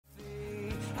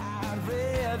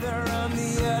Together on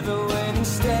the other way and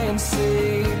stay and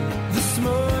see the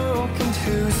smoke and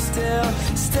who's still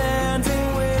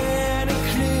standing when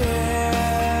it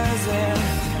clears. And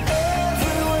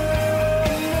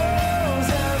everyone knows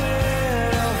I'm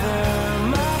in over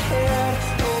my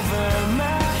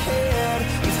head,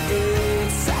 with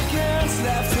 8 seconds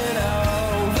left in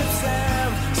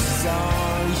overtime. She's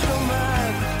on your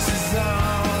mind, she's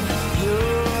on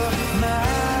your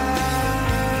mind.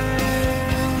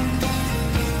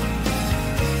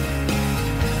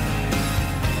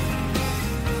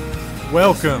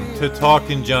 Welcome to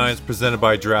Talking Giants, presented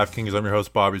by DraftKings. I'm your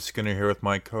host, Bobby Skinner, here with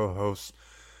my co-host,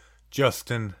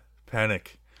 Justin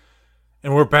Panic.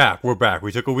 And we're back.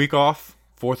 We took a week off,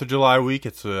 4th of July week.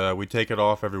 We take it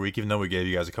off every week, even though we gave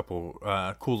you guys a couple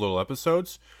cool little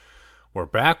episodes. We're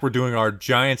back. We're doing our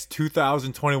Giants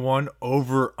 2021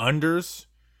 over-unders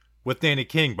with Danny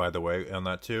King, by the way, on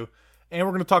that too. And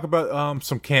we're going to talk about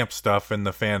some camp stuff and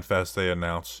the Fan Fest they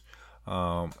announced.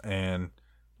 And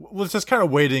was just kind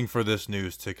of waiting for this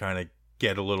news to kind of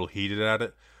get a little heated at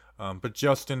it. But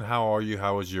Justin, how are you?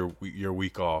 How was your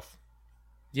week off?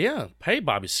 Yeah. Hey,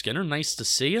 Bobby Skinner. Nice to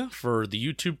see you. For the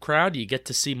YouTube crowd, you get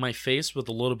to see my face with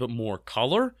a little bit more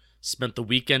color. Spent the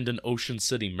weekend in Ocean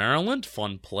City, Maryland.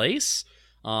 Fun place.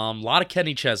 A lot of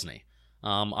Kenny Chesney.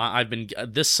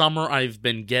 This summer I've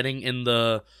been getting in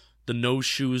the No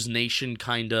Shoes Nation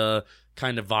kind of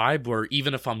vibe, where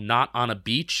even if I'm not on a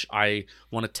beach, I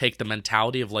want to take the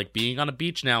mentality of like being on a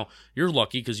beach. Now, you're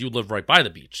lucky because you live right by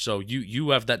the beach, so you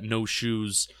have that no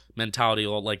shoes mentality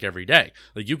like every day.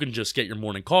 Like you can just get your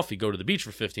morning coffee, go to the beach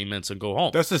for 15 minutes, and go home.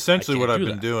 That's essentially what I've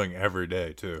been doing every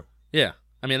day too. Yeah,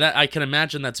 I mean I can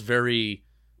imagine that's very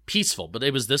peaceful. But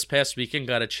it was this past weekend,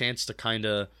 got a chance to kind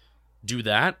of do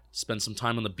that, spend some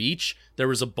time on the beach. There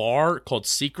was a bar called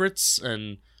Secrets,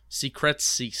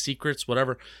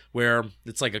 whatever, where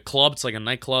it's like a club, it's like a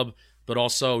nightclub, but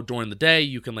also during the day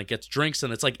you can like get drinks,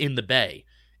 and it's like in the bay.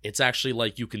 It's actually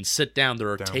like you can sit down. There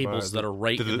are tables that are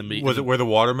right in the middle. Was it where the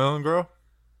watermelon grow?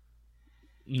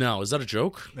 No, is that a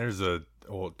joke? There's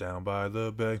down by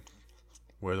the bay,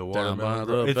 where the watermelon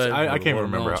grow. I can't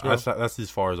remember. That's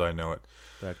as far as I know it.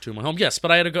 Back to my home. Yes,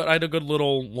 but I had a good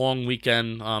little long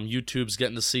weekend. YouTube's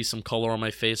getting to see some color on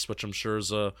my face, which I'm sure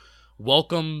is a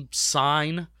welcome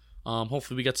sign.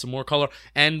 Hopefully we get some more color.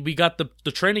 And we got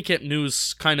the training camp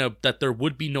news kind of that there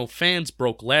would be no fans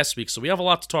broke last week, so we have a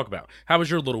lot to talk about. How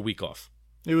was your little week off?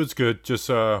 It was good. Just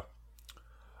I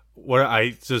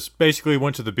just basically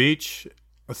went to the beach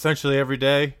essentially every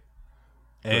day.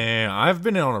 And I've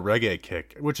been on a reggae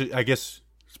kick, which I guess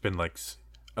it's been like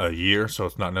a year, so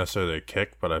it's not necessarily a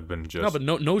kick, but I've been just...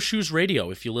 No Shoes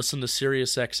Radio, if you listen to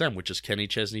Sirius XM, which is Kenny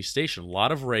Chesney's station, a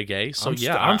lot of reggae. So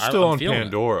I'm still on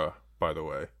Pandora, by the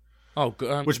way. Oh,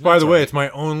 good. Which, by the way, it's my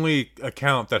only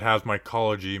account that has my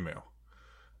college email.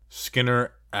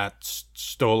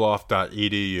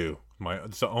 Skinner@stoloff.edu.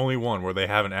 It's the only one where they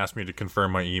haven't asked me to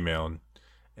confirm my email.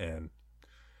 And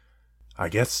I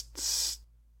guess it's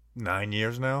 9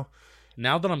 years now.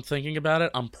 Now that I'm thinking about it,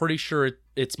 I'm pretty sure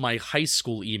it's my high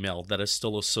school email that is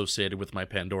still associated with my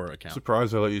Pandora account.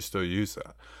 Surprised I let you still use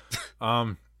that.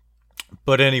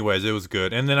 But anyways, it was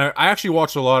good. And then I actually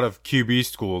watched a lot of QB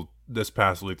School this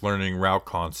past week, learning route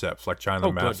concepts, like trying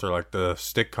to master like the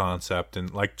stick concept,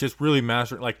 and like just really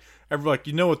mastering like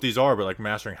you know what these are, but like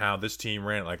mastering how this team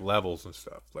ran, like levels and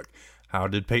stuff. Like how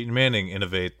did Peyton Manning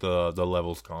innovate the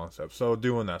levels concept? So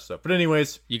doing that stuff. But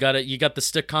anyways, you got the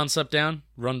stick concept down.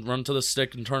 Run to the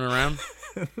stick and turn around.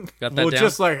 Got that down?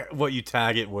 Just like what you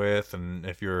tag it with, and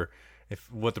if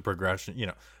what the progression,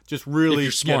 just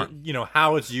really smart,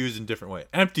 how it's used in different ways.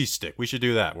 Empty stick, we should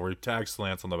do that where we tag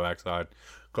slants on the backside.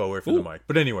 Go away from the mic.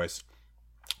 But anyways,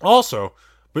 also,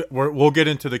 we'll get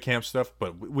into the camp stuff,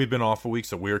 but we've been off a week,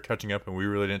 so we were catching up, and we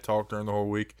really didn't talk during the whole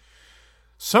week.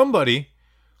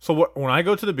 When I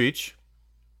go to the beach,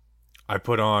 I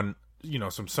put on,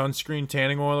 some sunscreen,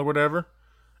 tanning oil or whatever,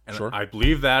 and sure. I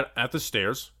leave that at the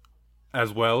stairs,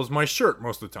 as well as my shirt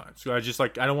most of the time. So I just, I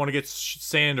don't want to get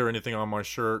sand or anything on my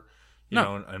shirt,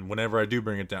 and whenever I do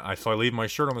bring it down, so I leave my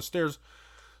shirt on the stairs.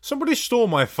 Somebody stole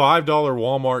my $5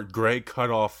 Walmart gray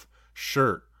cutoff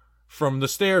shirt from the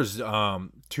stairs 2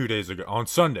 days ago on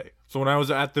Sunday. So when I was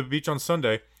at the beach on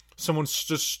Sunday, someone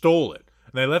just stole it.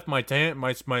 And they left my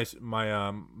sunscreen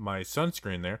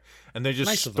there, and they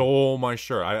just stole my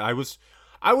shirt. I was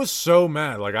so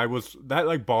mad.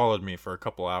 That bothered me for a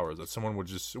couple hours that someone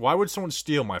would why would someone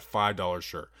steal my $5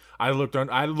 shirt? I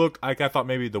thought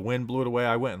maybe the wind blew it away.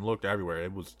 I went and looked everywhere.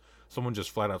 It was someone just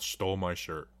flat out stole my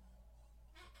shirt.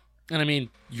 And I mean,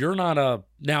 you're a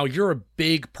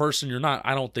big person.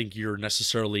 I don't think you're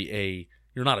necessarily a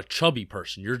You're not a chubby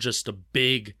person. You're just a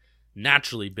big,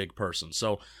 naturally big person.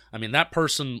 So, I mean, that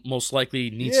person most likely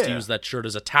needs to use that shirt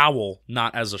as a towel,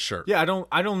 not as a shirt. Yeah,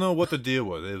 I don't know what the deal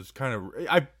was. It was kind of,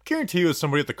 I guarantee you it was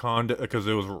somebody at the condo, because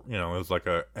it was, you know, it was like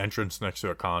a entrance next to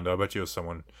a condo. I bet you it was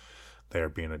someone there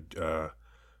being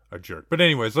a jerk. But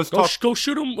anyways, let's talk. Go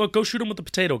shoot him. Go shoot him with the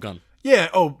potato gun. Yeah.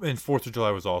 Oh, and 4th of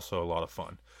July was also a lot of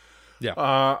fun. Yeah.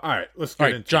 All right. Let's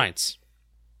get into Giants.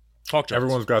 Talk Giants.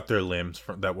 Everyone's got their limbs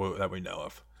that we know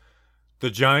of. The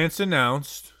Giants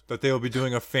announced that they will be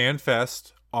doing a fan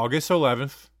fest August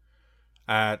 11th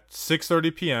at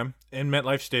 6:30 p.m. in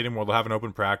MetLife Stadium, where they'll have an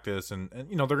open practice, and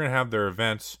you know, they're gonna have their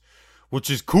events, which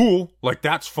is cool. Like,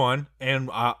 that's fun, and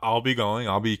I'll be going.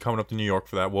 I'll be coming up to New York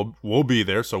for that. We'll be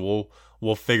there, so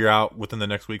we'll figure out within the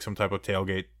next week some type of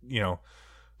tailgate, you know,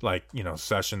 like, you know,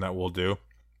 session that we'll do.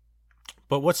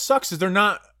 But what sucks is they're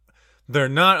not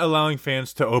allowing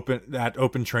fans to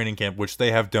open training camp, which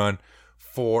they have done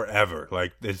forever.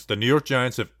 Like, it's the New York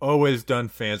Giants have always done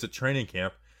fans at training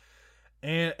camp,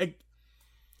 and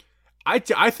I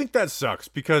think that sucks,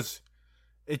 because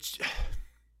it's,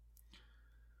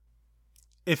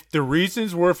 if the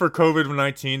reasons were for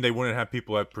COVID-19, they wouldn't have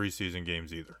people at preseason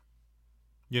games either.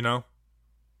 You know,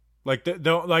 like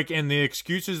and the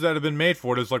excuses that have been made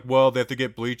for it is like, well, they have to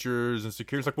get bleachers and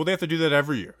security. It's like, well, they have to do that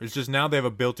every year. It's just now they have a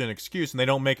built-in excuse, and they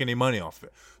don't make any money off of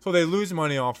it, so they lose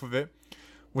money off of it.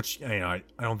 Which, you know, I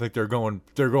don't think they're going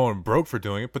broke for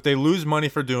doing it, but they lose money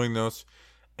for doing those.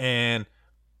 And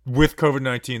with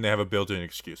COVID-19, they have a built-in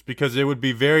excuse, because it would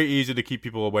be very easy to keep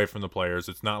people away from the players.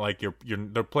 It's not like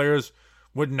the players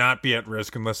would not be at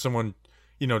risk unless someone,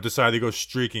 you know, decided to go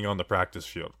streaking on the practice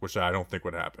field, which I don't think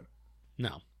would happen.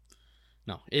 No,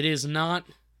 it is not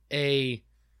a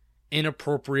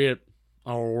inappropriate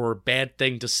or bad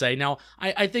thing to say. Now,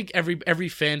 I think every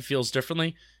fan feels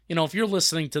differently. You know, if you're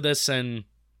listening to this and,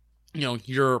 you know,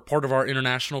 you're part of our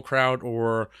international crowd,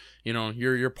 or, you know,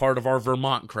 you're part of our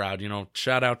Vermont crowd, you know,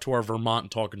 shout out to our Vermont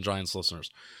and Talking Giants listeners.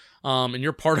 And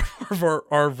you're part of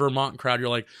our Vermont crowd, you're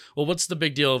like, well, what's the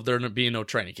big deal if there being no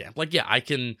training camp? Like, yeah, I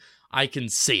can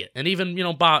see it. And even, you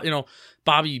know,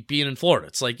 Bobby being in Florida,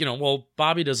 it's like, you know, well,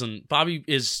 Bobby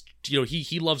is, you know,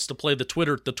 he loves to play the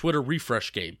Twitter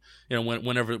refresh game, you know,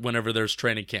 whenever there's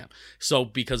training camp. So,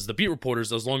 because the beat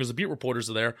reporters, as long as the beat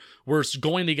reporters are there, we're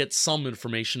going to get some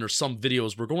information or some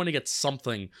videos. We're going to get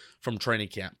something from training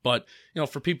camp. But, you know,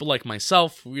 for people like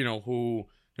myself, you know, who,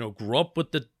 you know, grew up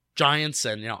with the Giants,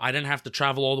 and, you know, I didn't have to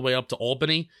travel all the way up to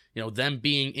Albany, you know, them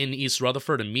being in East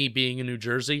Rutherford and me being in New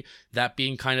Jersey, that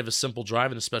being kind of a simple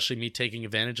drive, and especially me taking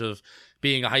advantage of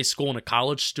being a high school and a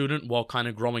college student while kind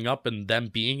of growing up, and them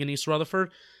being in East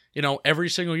Rutherford, you know, every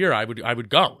single year I would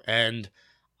go, and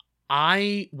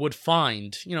I would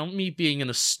find, you know, me being an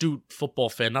astute football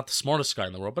fan, not the smartest guy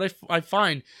in the world, but I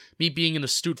find me being an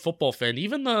astute football fan,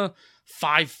 even the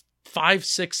 5,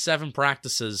 6, 7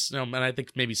 practices, you know, and I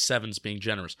think maybe 7's being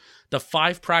generous, the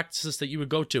 5 practices that you would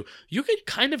go to, you could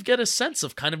kind of get a sense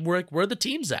of kind of where the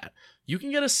team's at. You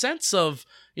can get a sense of,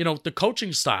 you know, the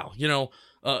coaching style, you know.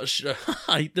 This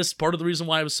is part of the reason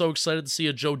why I was so excited to see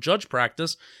a Joe Judge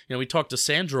practice. You know, we talked to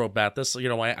Sandro about this. You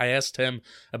know, I asked him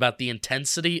about the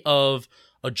intensity of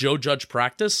a Joe Judge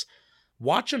practice.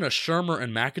 Watching a Shermer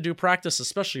and McAdoo practice,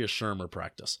 especially a Shermer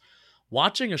practice,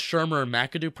 watching a Shermer and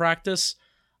McAdoo practice,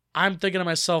 I'm thinking to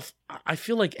myself, I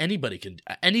feel like anybody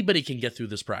can get through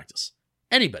this practice.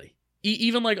 Anybody.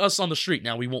 Even like us on the street.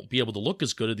 Now, we won't be able to look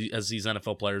as good as these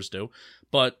NFL players do,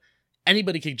 but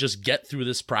anybody can just get through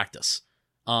this practice.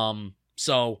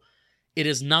 So it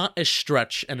is not a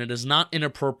stretch, and it is not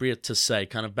inappropriate to say,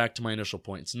 kind of back to my initial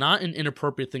point, it's not an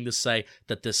inappropriate thing to say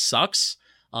that this sucks.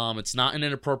 It's not an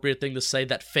inappropriate thing to say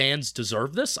that fans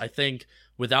deserve this. I think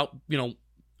without, you know,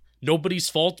 nobody's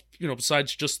fault, you know,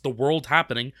 besides just the world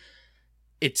happening,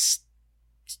 it's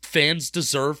fans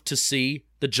deserve to see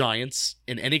the Giants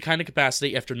in any kind of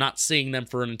capacity after not seeing them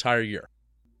for an entire year.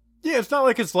 Yeah, it's not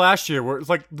like it's last year where it's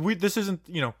like, this isn't,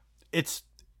 you know, it's,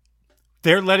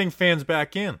 they're letting fans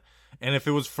back in. And if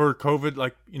it was for COVID,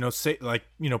 like, you know, say, like,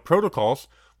 you know, protocols,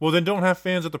 well, then don't have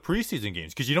fans at the preseason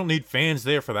games, because you don't need fans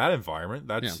there for that environment.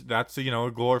 That's you know,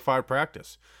 a glorified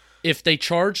practice. If they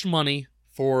charged money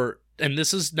for, and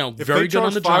this is very good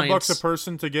on the Giants. $5 a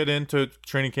person to get into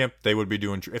training camp, they would be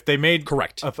doing. If they made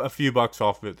correct a few bucks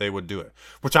off of it, they would do it,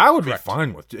 which I would be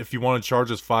fine with if you want to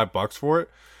charge us $5 for it.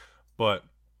 But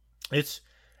it's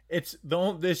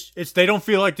they don't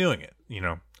feel like doing it. You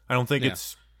know, I don't think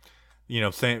it's, you know,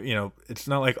 saying, you know, it's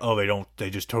not like, oh, they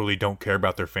just totally don't care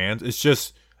about their fans. It's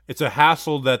just, it's a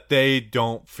hassle that they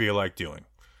don't feel like doing.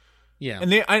 Yeah.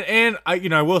 And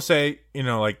I will say, you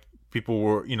know, like, people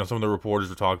were, you know, some of the reporters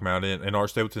were talking about it, and Art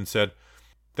Stapleton said,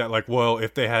 that like, well,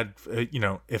 if they had,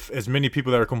 if as many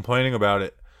people that are complaining about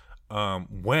it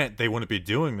went, they wouldn't be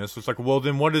doing this. It's like, well,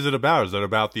 then what is it about? Is it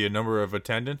about the number of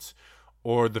attendance,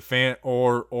 or the fan,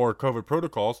 or COVID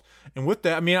protocols? And with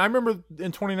that, I mean, I remember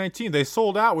in 2019 they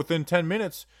sold out within 10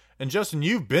 minutes. And Justin,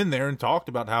 you've been there and talked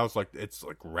about how it's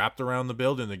like wrapped around the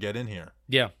building to get in here.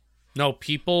 Yeah, no,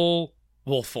 people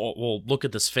will look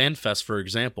at this Fan Fest, for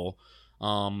example.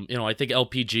 I think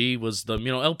LPG was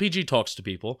LPG talks to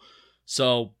people.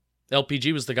 So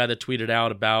LPG was the guy that tweeted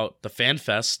out about the Fan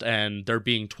Fest and there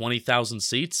being 20,000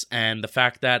 seats, and the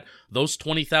fact that those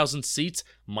 20,000 seats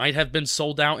might have been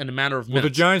sold out in a matter of minutes. Well,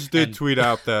 the Giants did tweet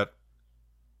out that.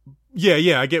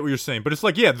 Yeah, I get what you're saying, but it's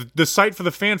like, the site for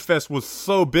the Fan Fest was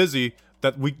so busy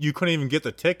that you couldn't even get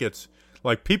the tickets.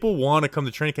 Like, people want to come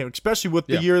to training camp, especially with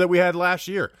the year that we had last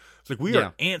year. It's like we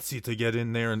are antsy to get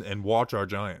in there and watch our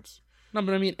Giants. No,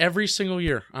 but I mean, every single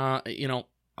year,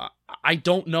 I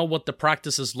don't know what the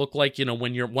practices look like.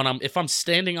 If I'm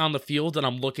standing on the field and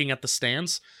I'm looking at the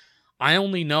stands, I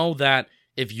only know that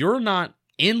if you are not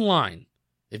in line,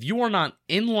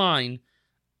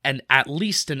 and at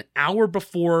least an hour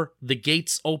before the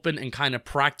gates open and kind of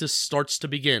practice starts to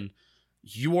begin,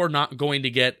 you are not going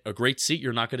to get a great seat.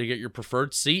 You're not going to get your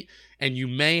preferred seat, and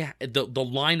the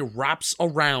line wraps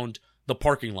around the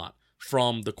parking lot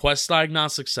from the Quest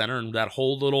Diagnostic Center and that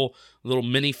whole little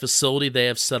mini facility they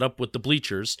have set up with the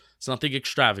bleachers. It's nothing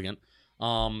extravagant.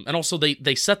 And also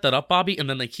they set that up, Bobby, and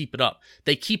then they keep it up.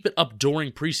 They keep it up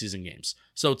during preseason games.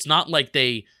 So it's not like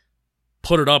they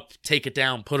put it up, take it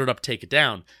down, put it up, take it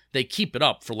down. They keep it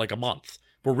up for like a month.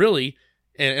 But really,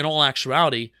 in all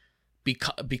actuality,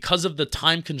 because of the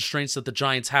time constraints that the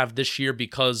Giants have this year,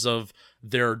 because of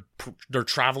they're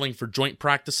traveling for joint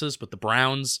practices with the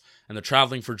Browns and they're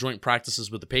traveling for joint practices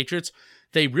with the Patriots,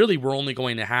 they really were only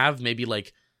going to have maybe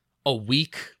like a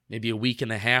week, maybe a week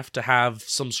and a half to have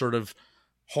some sort of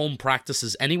home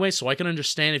practices anyway. So I can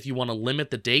understand if you want to limit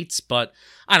the dates, but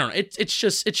I don't know. It's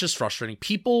just frustrating.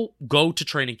 People go to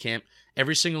training camp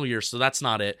every single year, so that's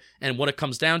not it. And what it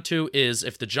comes down to is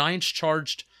if the Giants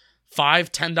charged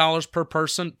 $10 per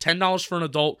person, $10 for an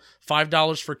adult,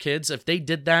 $5 for kids, if they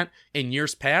did that in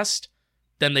years past,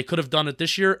 then they could have done it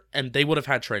this year and they would have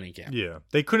had training camp. Yeah.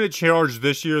 They couldn't charge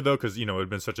this year though, because it would have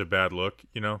been such a bad look,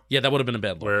 Yeah, that would have been a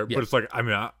bad look. But it's like, I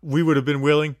mean, we would have been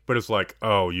willing, but it's like,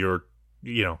 oh, you're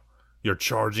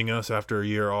charging us after a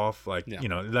year off. Like,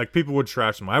 like people would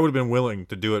trash them. I would have been willing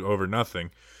to do it over nothing,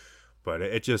 but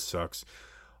it just sucks.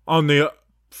 On the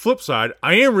flip side,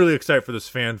 I am really excited for this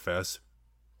Fan Fest.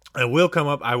 I will come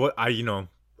up. I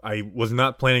was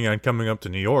not planning on coming up to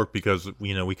New York because,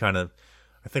 we kind of,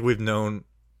 I think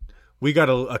we got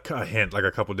a hint like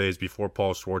a couple days before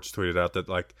Paul Schwartz tweeted out that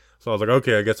so I was like,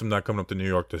 okay, I guess I'm not coming up to New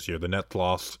York this year. The Nets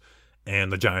lost and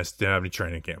the Giants didn't have any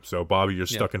training camp. So Bobby, you're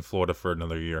stuck in Florida for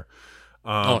another year.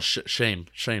 Shame,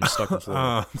 stuck in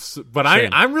Florida. But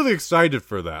I'm really excited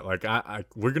for that. Like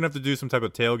we're going to have to do some type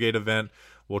of tailgate event.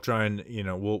 We'll try and,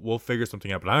 we'll figure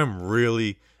something out, but I'm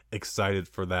really excited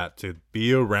for that, to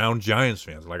be around Giants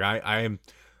fans. Like I am,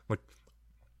 like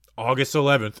August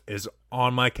 11th is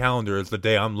on my calendar as the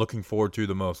day I'm looking forward to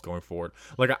the most going forward.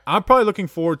 Like I'm probably looking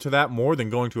forward to that more than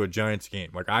going to a Giants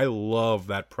game. Like I love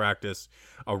that practice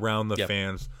around the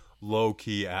fans, low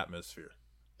key atmosphere,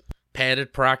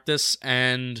 padded practice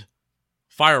and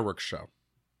fireworks show.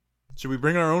 Should we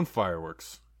bring our own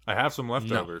fireworks? I have some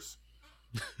leftovers.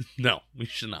 No, we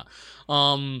should not.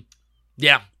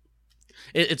 Yeah.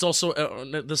 It's also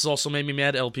this has also made me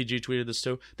mad. LPG tweeted this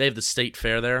too. They have the state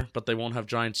fair there, but they won't have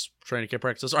Giants training camp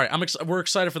practices. All right, we're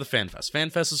excited for the Fan Fest. Fan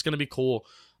Fest is going to be cool.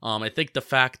 I think the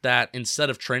fact that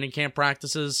instead of training camp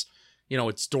practices,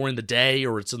 it's during the day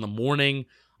or it's in the morning.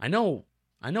 I know.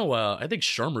 I think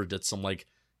Shermer did some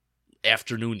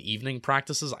afternoon, evening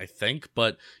practices, I think,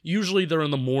 but usually they're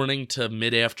in the morning to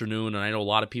mid-afternoon, and I know a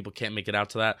lot of people can't make it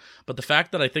out to that. But the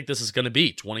fact that I think this is going to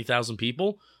be 20,000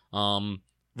 people.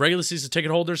 Regular season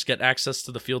ticket holders get access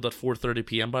to the field at 4:30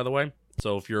 p.m., by the way.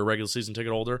 So if you're a regular season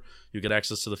ticket holder, you get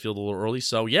access to the field a little early.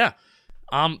 So, yeah,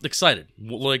 I'm excited.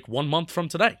 1 month from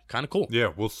today. Kind of cool.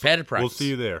 Yeah, padded practice. We'll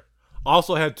see you there.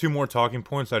 Also had 2 more talking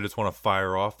points I just want to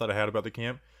fire off that I had about the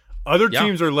camp. Other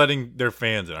teams are letting their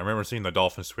fans in. I remember seeing the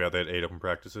Dolphins tweet out they had 8 open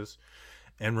practices.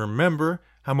 And remember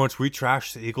how much we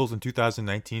trashed the Eagles in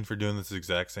 2019 for doing this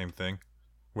exact same thing?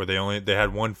 Where they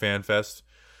had one Fan Fest.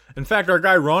 In fact, our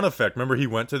guy Ron Effect, remember he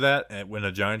went to that in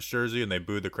a Giants jersey and they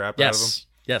booed the crap out of him?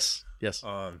 Yes.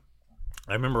 I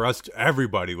remember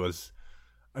everybody was,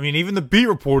 even the beat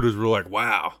reporters were like,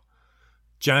 wow,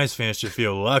 Giants fans should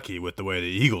feel lucky with the way the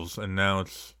Eagles, and now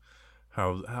it's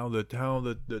how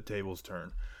the tables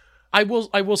turn. I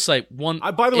will say one.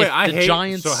 By the way, I hate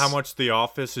Giants, how much The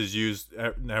Office is used.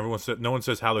 No one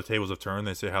says how the tables have turned.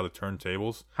 They say how the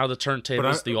turntables. How the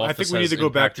turntables. The Office. I think we need to go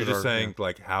back to just saying yeah.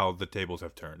 like how the tables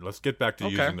have turned. Let's get back to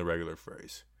using the regular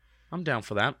phrase. I'm down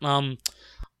for that.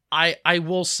 I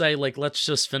will say, like, let's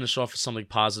just finish off with something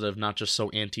positive, not just so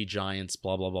anti-Giants,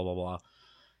 blah, blah, blah, blah, blah.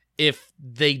 If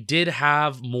they did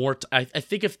have more, I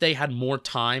think if they had more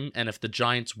time, and if the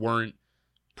Giants weren't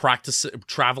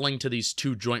traveling to these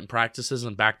 2 joint practices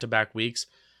in back-to-back weeks,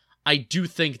 I do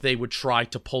think they would try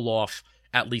to pull off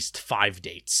at least 5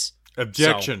 dates.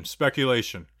 Objection,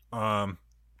 speculation.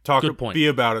 Good point. Be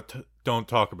about it. Don't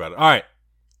talk about it. All right,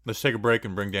 let's take a break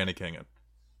and bring Danny King in.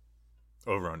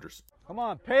 Over-unders. Come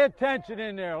on, pay attention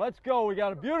in there. Let's go. We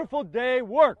got a beautiful day.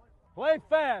 Work. Play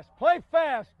fast. Play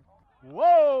fast.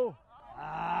 Whoa.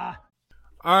 All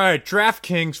right,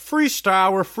 DraftKings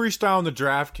freestyle. We're freestyling the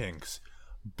DraftKings.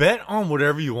 Bet on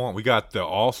whatever you want. We got the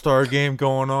All-Star game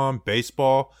going on,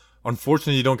 baseball.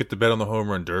 Unfortunately, you don't get to bet on the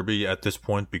Home Run Derby at this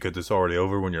point because it's already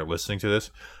over when you're listening to this,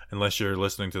 unless you're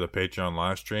listening to the Patreon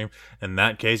live stream. In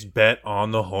that case, bet on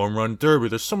the Home Run Derby.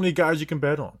 There's so many guys you can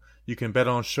bet on. You can bet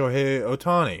on Shohei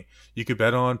Ohtani. You could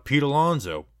bet on Pete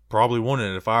Alonso. Probably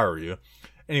wouldn't if I were you.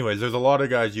 Anyways, there's a lot of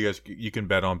guys you can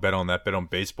bet on. Bet on that. Bet on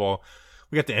baseball.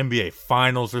 We got the NBA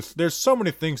Finals. There's so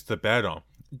many things to bet on.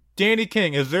 Danny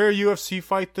King, is there a UFC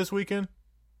fight this weekend?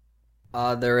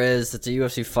 There is. It's a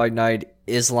UFC fight night.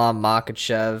 Islam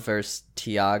Makhachev versus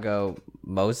Thiago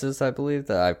Moses, I believe.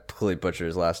 I completely butchered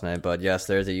his last name, but yes,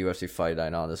 there's a UFC fight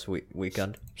night on this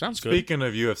weekend. Sounds good. Speaking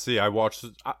of UFC, I watched.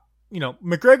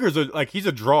 McGregor's he's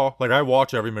a draw. Like, I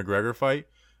watch every McGregor fight,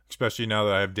 especially now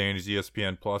that I have Danny's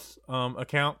ESPN Plus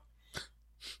account.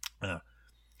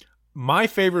 My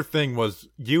favorite thing was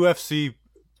UFC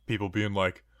people being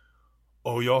like,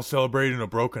 "Oh, y'all celebrating a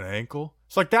broken ankle?"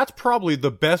 It's like, that's probably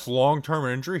the best long-term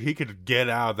injury he could get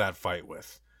out of that fight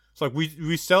with. It's like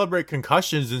we celebrate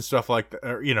concussions and stuff like that,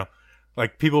 or,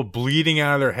 like people bleeding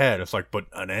out of their head. It's like, but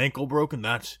an ankle broken,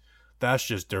 that's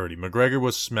just dirty. McGregor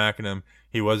was smacking him.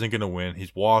 He wasn't going to win.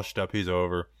 He's washed up. He's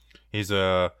over. He's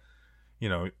your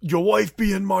wife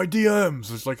be in my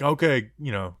DMs. It's like, okay,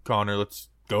 Connor, let's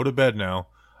go to bed now.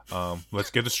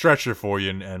 Let's get a stretcher for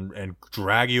you and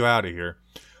drag you out of here.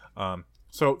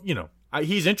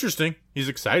 He's interesting. He's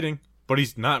exciting, but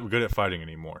he's not good at fighting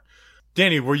anymore.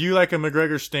 Danny, were you like a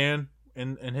McGregor stan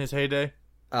in his heyday?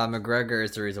 McGregor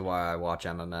is the reason why I watch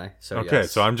MMA. So okay,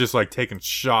 yes. So I'm just like taking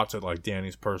shots at like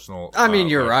Danny's personal. I mean,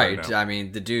 you're right. right I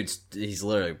mean, the he's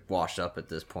literally washed up at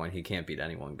this point. He can't beat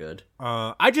anyone good.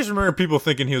 I just remember people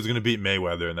thinking he was going to beat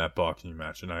Mayweather in that boxing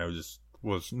match, and I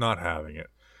was not having it.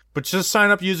 But just sign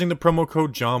up using the promo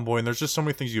code JohnBoy, and there's just so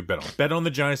many things you can bet on. Bet on the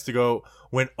Giants to go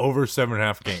win over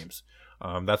 7.5 games.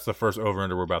 That's the first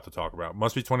over-under we're about to talk about.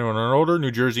 Must be 21 or older.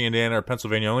 New Jersey, Indiana, or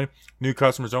Pennsylvania only. New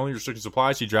customers only. Restrictions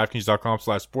apply. See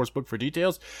DraftKings.com/sportsbook for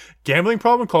details. Gambling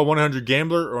problem? Call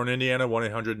 1-800-GAMBLER or in Indiana,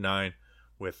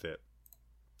 1-800-9-WITH-IT.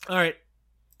 All right.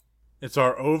 It's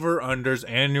our over-unders,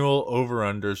 annual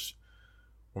over-unders,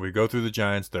 where we go through the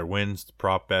Giants, their wins, the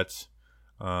prop bets.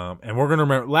 And we're going to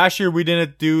remember, last year we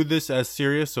didn't do this as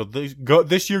serious. So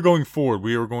this year going forward,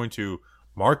 we are going to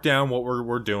mark down what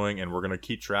we're doing, and we're going to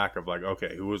keep track of like,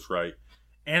 okay, who was right.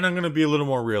 And I'm going to be a little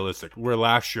more realistic. Where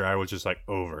last year I was just like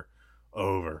over.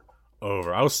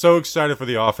 I was so excited for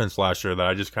the offense last year that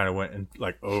I just kind of went in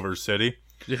like over City.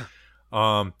 Yeah.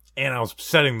 And I was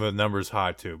setting the numbers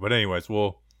high too. But anyways,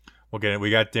 we'll get it.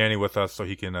 We got Danny with us so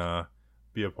he can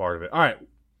be a part of it. All right,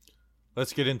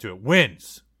 let's get into it.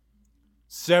 Wins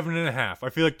 7.5. I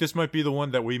feel like this might be the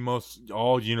one that we most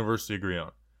all universally agree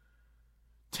on.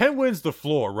 10 wins the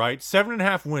floor, right?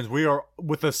 7.5 wins. We are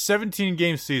with a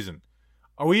 17-game season.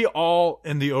 Are we all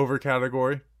in the over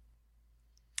category?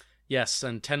 Yes,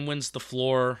 and 10 wins the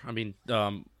floor. I mean,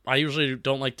 I usually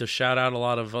don't like to shout out a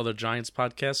lot of other Giants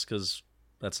podcasts because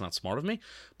that's not smart of me.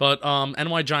 But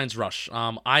NY Giants Rush.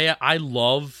 I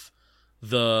love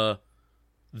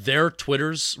their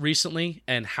Twitters recently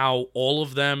and how all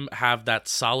of them have that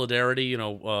solidarity.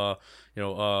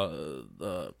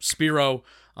 Spiro,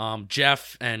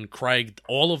 Jeff, and Craig,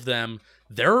 all of them,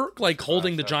 they're like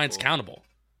holding the Giants accountable.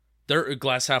 They're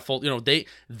glass half full.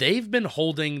 They've been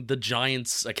holding the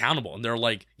Giants accountable, and they're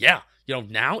like, yeah,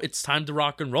 now it's time to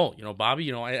rock and roll.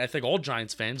 Bobby, I think all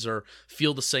Giants fans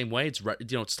feel the same way.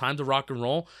 It's time to rock and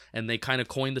roll, and they kind of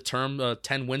coined the term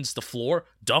 10 wins the floor,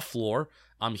 floor.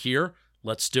 I'm here.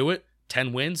 Let's do it.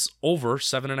 10 wins, over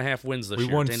 7.5 wins this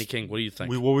year. Danny King, what do you think?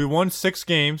 We won 6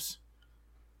 games.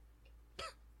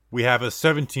 We have a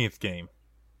 17th game.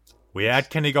 We add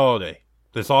Kenny Golladay.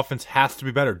 This offense has to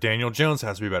be better. Daniel Jones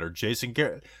has to be better. Jason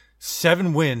Garrett.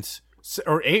 7 wins,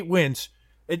 or 8 wins.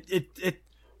 It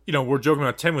we're joking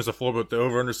about 10 was the floor, but the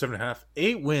over under 7.5.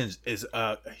 8 wins is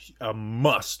a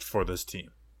must for this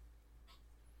team.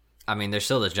 I mean, they're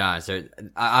still the Giants.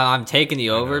 I'm taking the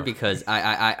over because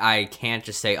I can't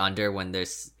just say under when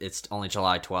it's only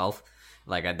July 12th.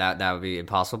 Like that would be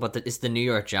impossible. But it's the New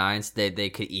York Giants. They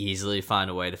could easily find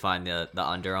a way to find the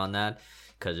under on that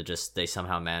because they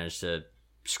somehow managed to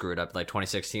screw it up. Like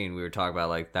 2016, we were talking about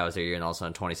like that was their year, and also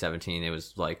in 2017 it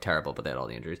was like terrible, but they had all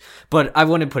the injuries. But I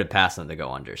wouldn't put it past them to go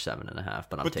under 7.5.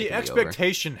 But the taking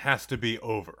expectation has to be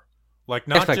over. Like,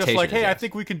 not just like, hey, I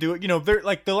think we can do it. They're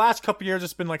like the last couple years,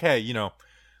 it's been like, hey,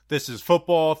 this is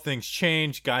football. Things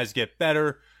change. Guys get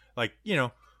better. Like,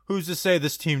 who's to say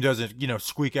this team doesn't,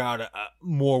 squeak out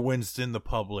more wins than the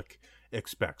public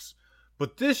expects?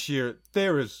 But this year,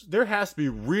 there has to be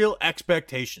real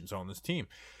expectations on this team.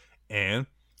 And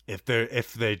if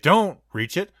they don't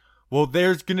reach it, well,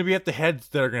 there's going to be at the heads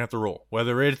that are going to have to roll.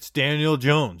 Whether it's Daniel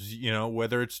Jones,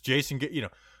 whether it's Jason,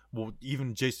 well,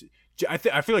 even Jason. I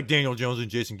feel like Daniel Jones and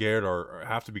Jason Garrett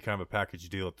have to be kind of a package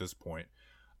deal at this point.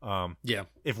 Yeah.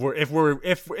 If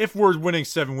we're winning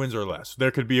 7 wins or less,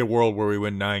 there could be a world where we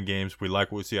win 9 games. We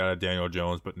like what we see out of Daniel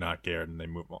Jones, but not Garrett, and they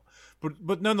move on.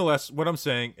 But nonetheless, what I'm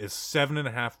saying is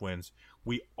 7.5 wins.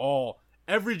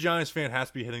 Every Giants fan has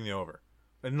to be hitting the over.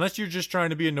 Unless you're just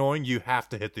trying to be annoying, you have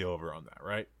to hit the over on that,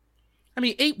 right? I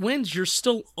mean, 8 wins, you're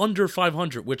still under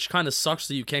 500, which kind of sucks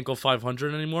that you can't go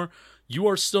 500 anymore. You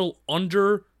are still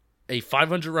under a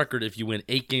 500 record if you win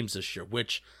 8 games this year,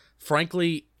 which,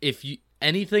 frankly, if you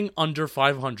anything under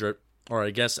 500, or I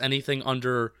guess anything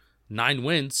under 9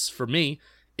 wins for me,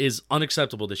 is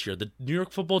unacceptable this year. The New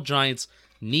York Football Giants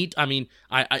need, I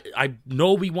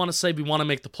know we want to say we want to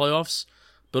make the playoffs,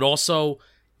 but also,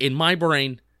 in my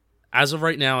brain, as of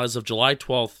right now, as of July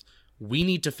 12th, we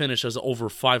need to finish as over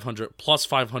 500 plus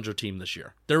 500 team this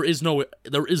year. There is no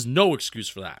excuse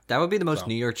for that. That would be the most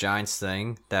New York Giants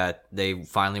thing, that they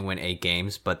finally win 8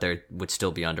 games, but they would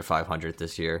still be under 500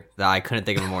 this year. I couldn't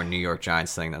think of a more New York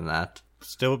Giants thing than that.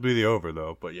 Still would be the over,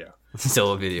 though, but yeah.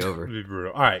 Still would be the over. It'd be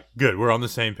brutal. All right, good. We're on the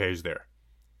same page there.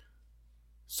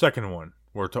 Second one,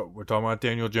 we're talking about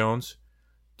Daniel Jones.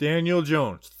 Daniel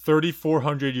Jones,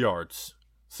 3,400 yards.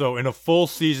 So in a full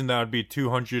season, that would be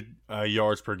 200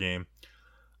 yards per game.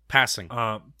 Passing.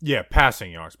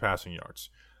 Passing yards.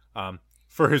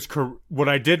 For his what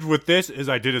I did with this is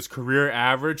I did his career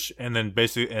average and then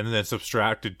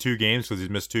subtracted 2 games because he's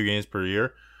missed 2 games per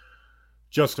year.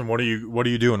 Justin, what are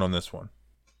you doing on this one?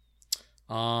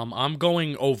 I'm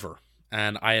going over,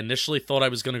 and I initially thought I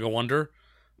was going to go under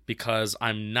because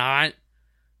I'm not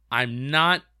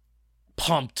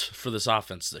pumped for this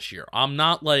offense this year. I'm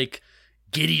not like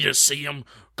giddy to see him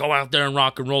go out there and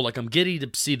rock and roll. Like, I'm giddy to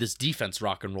see this defense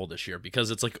rock and roll this year because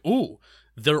it's like, ooh,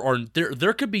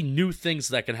 there could be new things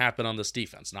that can happen on this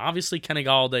defense. Now, obviously, Kenny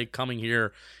Golladay coming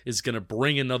here is going to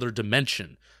bring another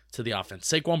dimension to the offense.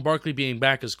 Saquon Barkley being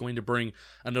back is going to bring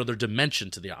another dimension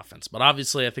to the offense. But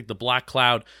obviously, I think the black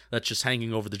cloud that's just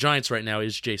hanging over the Giants right now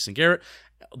is Jason Garrett,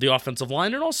 the offensive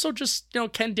line, and also just,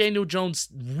 can Daniel Jones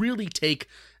really take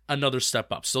another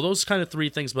step up? So those kind of 3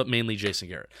 things, but mainly Jason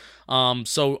Garrett.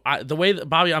 The way that,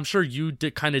 Bobby, I'm sure you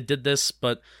did this,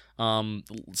 but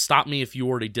stop me if you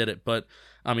already did it. But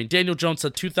I mean, Daniel Jones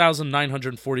had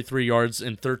 2,943 yards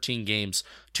in 13 games.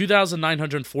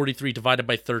 2,943 divided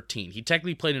by 13. He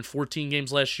technically played in 14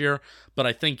 games last year, but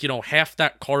I think, half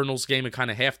that Cardinals game and kind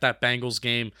of half that Bengals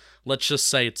game, let's just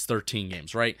say it's 13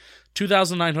 games, right?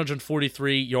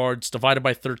 2,943 yards divided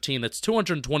by 13, that's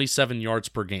 227 yards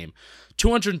per game.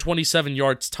 227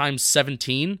 yards times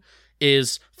 17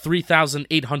 is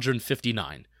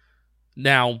 3,859.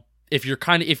 Now, if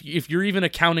you're even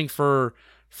accounting for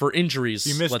injuries,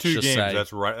 you missed let's 2 just games. say,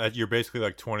 That's right. You're basically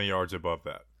like 20 yards above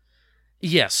that.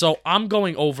 Yeah, so I'm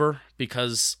going over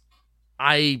because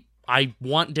I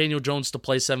want Daniel Jones to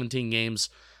play 17 games.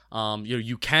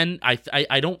 You can.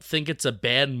 I don't think it's a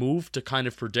bad move to kind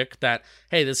of predict that,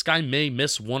 hey, this guy may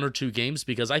miss 1 or 2 games,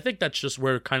 because I think that's just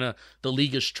where kind of the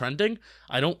league is trending.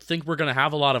 I don't think we're going to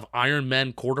have a lot of Iron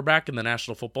Man quarterback in the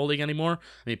National Football League anymore.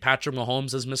 I mean, Patrick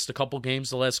Mahomes has missed a couple games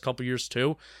the last couple years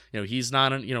too. He's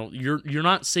not. You're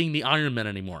not seeing the Iron Man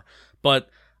anymore. But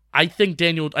I think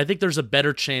there's a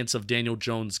better chance of Daniel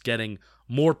Jones getting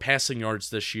more passing yards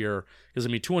this year, because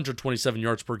 227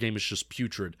 yards per game is just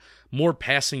putrid. More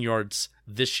passing yards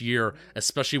this year,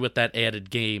 especially with that added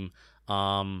game,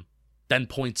 than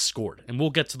points scored. And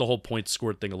we'll get to the whole points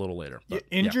scored thing a little later. But,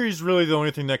 injury is really the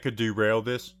only thing that could derail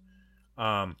this,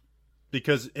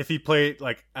 because if he played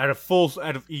like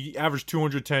he averaged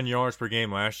 210 yards per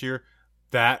game last year,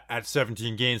 that at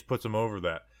 17 games puts him over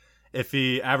that. if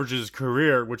he averages his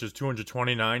career, which is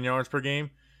 229 yards per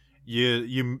game,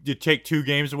 you take 2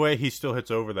 games away, he still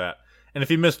hits over that. And if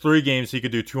he missed 3 games, he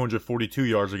could do 242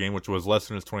 yards a game, which was less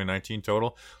than his 2019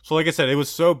 total. So, like I said, it was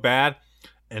so bad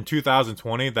in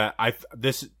 2020 that I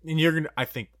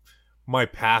think my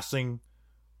passing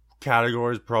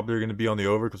categories probably are going to be on the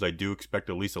over because I do expect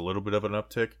at least a little bit of an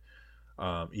uptick.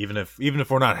 Even if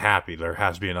we're not happy, there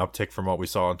has to be an uptick from what we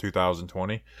saw in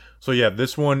 2020. So yeah,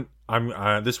 this one's going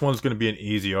to be an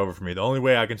easy over for me. The only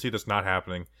way I can see this not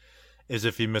happening is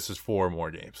if he misses 4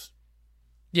 more games.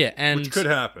 Yeah, and which could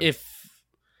happen.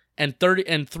 And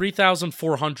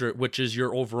 3,400, which is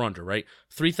your over-under, right?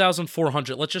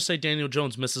 3,400. Let's just say Daniel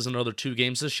Jones misses another 2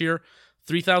 games this year.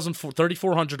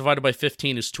 3,400 divided by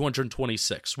 15 is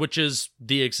 226, which is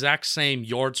the exact same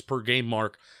yards per game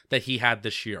mark that he had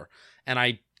this year. And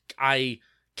I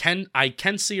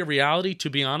can see a reality, to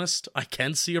be honest. I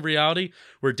can see a reality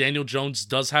where Daniel Jones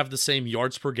does have the same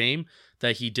yards per game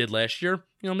that he did last year.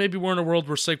 You know, maybe we're in a world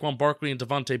where Saquon Barkley and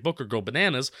Devontae Booker go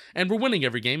bananas, and we're winning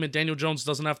every game, and Daniel Jones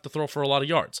doesn't have to throw for a lot of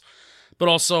yards. But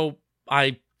also,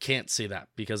 I can't see that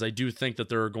because I do think that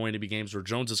there are going to be games where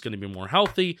Jones is going to be more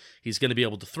healthy. He's going to be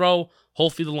able to throw.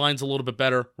 Hopefully, the line's a little bit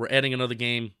better. We're adding another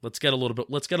game. Let's get a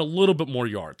little bit more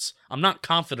yards. I'm not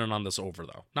confident on this over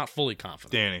though. Not fully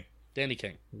confident. Danny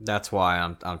King. That's why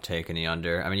I'm taking the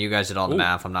under. I mean, you guys did all the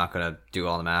math. I'm not going to do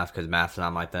all the math because math's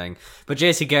not my thing. But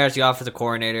Jason Garrett's the offensive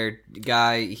coordinator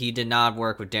guy. He did not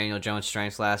work with Daniel Jones'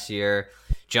 strengths last year.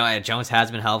 Jones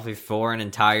has been healthy for an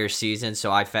entire season,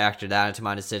 so I factored that into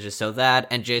my decision. So that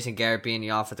and Jason Garrett being the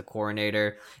offensive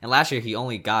coordinator. And last year, he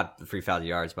only got 3,000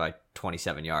 yards by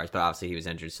 27 yards, but obviously he was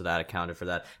injured, so that accounted for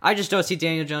that. I just don't see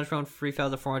Daniel Jones throwing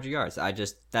 3,400 yards.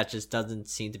 That just doesn't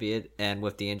seem to be it. And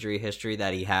with the injury history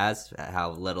that he has,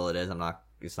 how little it is,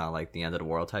 it's not like the end of the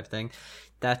world type thing.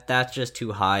 That's just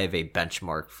too high of a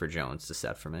benchmark for Jones to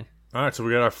set for me. All right, so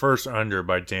we got our first under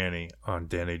by Danny on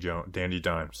Danny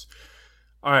Dimes.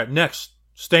 All right, next,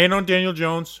 staying on Daniel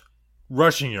Jones,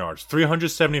 rushing yards,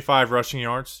 375 rushing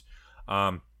yards.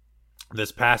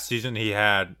 This past season, he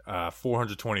had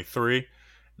 423.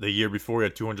 The year before, he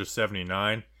had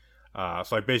 279.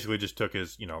 So I basically just took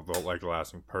his, the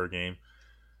last thing per game.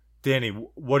 Danny,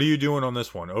 what are you doing on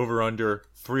this one? Over under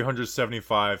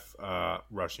 375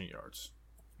 rushing yards.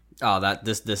 Oh,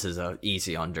 this is a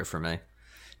easy under for me.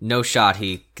 No shot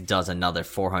he does another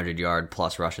 400-yard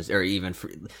plus rushes, or even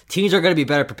teams are going to be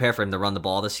better prepared for him to run the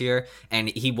ball this year, and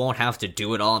he won't have to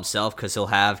do it all himself because he'll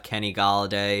have Kenny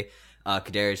Golladay,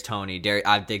 Kadarius Toney,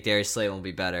 I think Darius Slayton will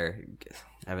be better.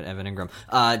 Evan Ingram,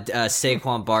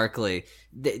 Saquon Barkley.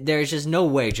 There's just no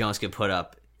way Jones could put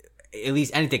up at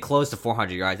least anything close to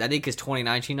 400 yards. I think his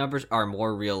 2019 numbers are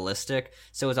more realistic,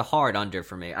 so it's a hard under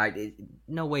for me.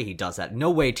 No way he does that. No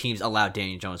way teams allow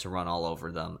Daniel Jones to run all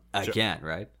over them again,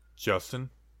 right? Justin?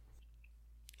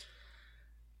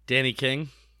 Danny King.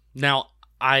 Now,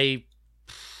 I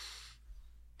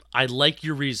like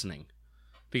your reasoning,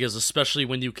 because especially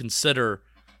when you consider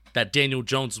that Daniel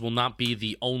Jones will not be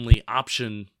the only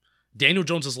option. Daniel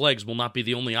Jones' legs will not be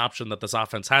the only option that this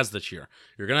offense has this year.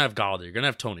 You're gonna have Golladay, you're gonna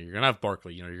have Toney, you're gonna have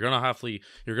Barkley. You're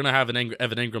gonna have an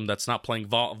Evan Ingram that's not playing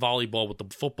volleyball with the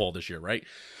football this year, right?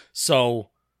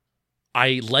 So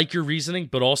I like your reasoning,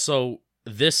 but also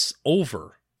this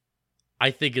over,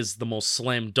 I think, is the most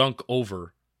slam dunk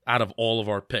over out of all of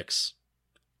our picks.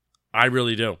 I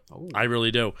really do. Oh. I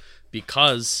really do,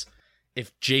 because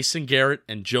if Jason Garrett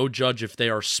and Joe Judge, if they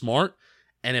are smart,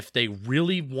 and if they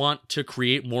really want to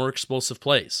create more explosive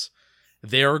plays,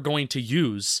 they are going to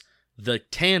use the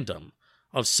tandem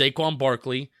of Saquon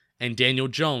Barkley and Daniel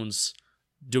Jones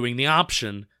doing the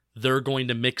option. They're going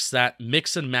to mix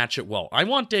and match it well. I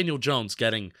want Daniel Jones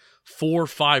getting 4 or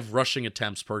 5 rushing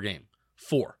attempts per game.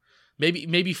 4.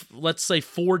 Maybe let's say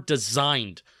 4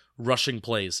 designed rushing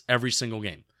plays every single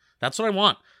game. That's what I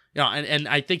want. Yeah, and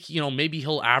I think, maybe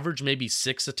he'll average maybe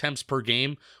 6 attempts per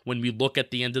game when we look at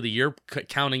the end of the year,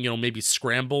 counting, maybe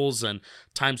scrambles and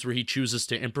times where he chooses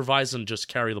to improvise and just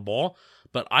carry the ball.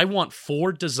 But I want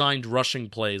 4 designed rushing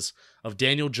plays of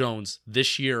Daniel Jones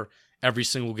this year every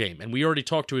single game. And we already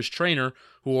talked to his trainer,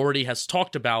 who already has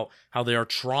talked about how they are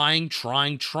trying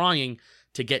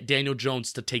to get Daniel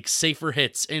Jones to take safer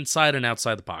hits inside and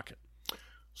outside the pocket.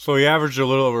 So he averaged a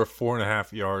little over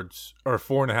 4.5 yards or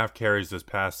 4.5 carries this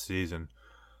past season.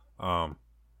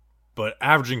 But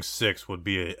averaging 6 would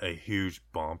be a huge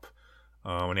bump.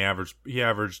 And he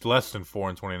averaged less than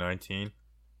 4 in 2019.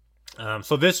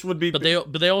 So this would be, but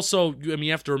they also,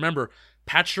 you have to remember,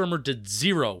 Pat Shurmur did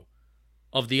 0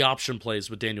 of the option plays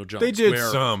with Daniel Jones. They did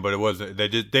some, but it wasn't. They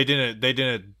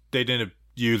didn't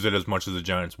use it as much as the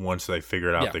Giants once they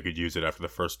figured out Yeah. they could use it after the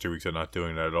first 2 weeks of not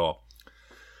doing that at all.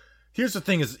 Here's the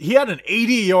thing is he had an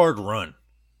 80-yard run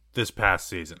this past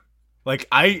season. Like,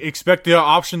 I expect the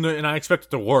option and I expect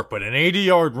it to work, but an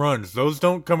 80-yard runs, those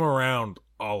don't come around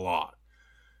a lot.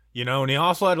 You know, and he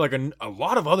also had like a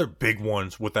lot of other big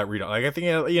ones with that readout. Like I think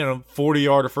he had,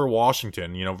 40-yarder for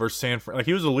Washington, versus San Fran. Like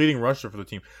he was a leading rusher for the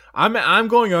team. I'm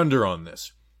going under on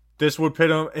this. This would put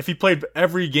him, if he played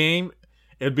every game,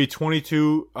 it'd be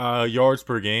 22 yards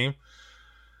per game.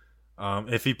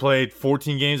 If he played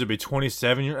 14 games, it'd be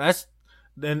 27 yards.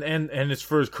 That's and it's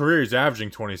for his career, he's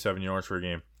averaging 27 yards per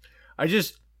game.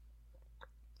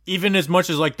 Even as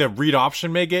much as like the read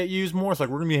option may get used more, it's like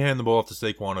we're gonna be handing the ball off to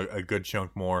Saquon a good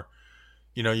chunk more.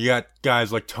 You got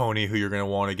guys like Tony who you're gonna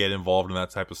want to get involved in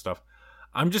that type of stuff.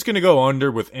 I'm just gonna go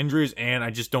under with injuries, and I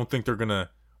just don't think they're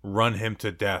gonna run him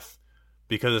to death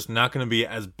because it's not gonna be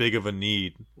as big of a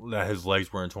need that his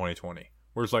legs were in 2020.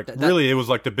 Whereas like really, it was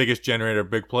like the biggest generator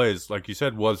of big plays, like you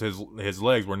said, was his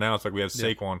legs. Where now it's like we have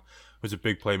Saquon, who's a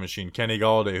big play machine, Kenny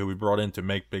Galladay, who we brought in to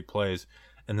make big plays.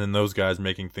 And then those guys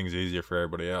making things easier for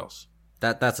everybody else.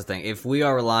 That's the thing. If we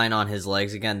are relying on his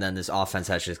legs again, then this offense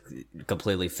has just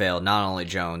completely failed. Not only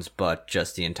Jones, but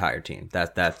just the entire team.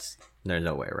 That's there's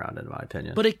no way around it, in my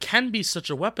opinion. But it can be such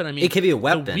a weapon. I mean, it can be a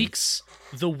weapon.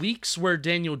 The weeks where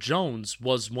Daniel Jones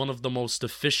was one of the most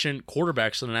efficient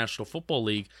quarterbacks in the National Football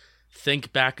League.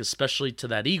 Think back especially to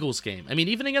that Eagles game. I mean,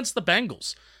 even against the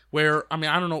Bengals. Where, I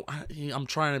don't know, I'm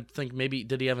trying to think, maybe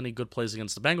did he have any good plays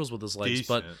against the Bengals with his legs?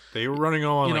 Decent. But they were running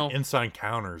on inside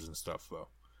counters and stuff, though.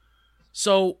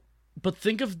 So, but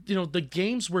think of, the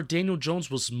games where Daniel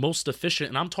Jones was most efficient,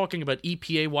 and I'm talking about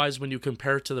EPA-wise when you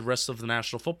compare it to the rest of the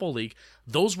National Football League,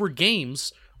 those were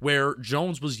games where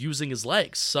Jones was using his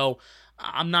legs. So,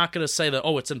 I'm not going to say that,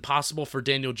 it's impossible for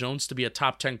Daniel Jones to be a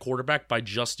top 10 quarterback by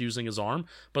just using his arm,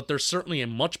 but there's certainly a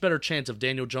much better chance of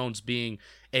Daniel Jones being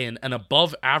an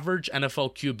above average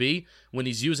NFL QB when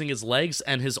he's using his legs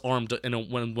and his arm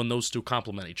when those two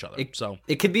complement each other.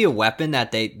 It could be a weapon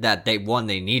that they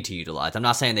need to utilize. I'm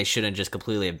not saying they shouldn't just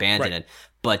completely abandon it,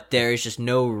 but there is just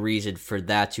no reason for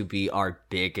that to be our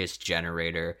biggest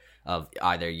generator of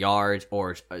either yards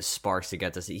or sparks to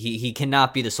get this. He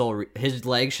cannot be the sole. His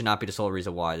legs should not be the sole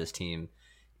reason why this team,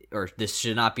 or this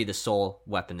should not be the sole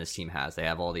weapon this team has. They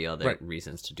have all the other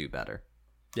reasons to do better.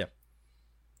 Yeah.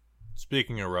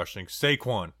 Speaking of rushing,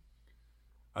 Saquon,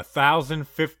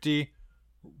 1,050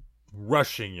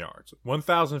 rushing yards,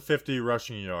 1,050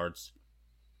 rushing yards.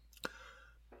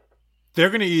 They're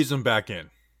going to ease him back in,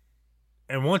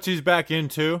 and once he's back in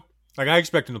too. Like, I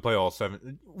expect him to play all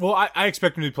 7. Well, I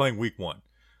expect him to be playing week 1.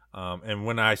 And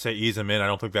when I say ease him in, I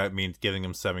don't think that means giving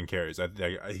him 7 carries.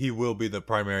 He will be the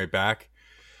primary back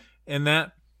in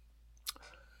that.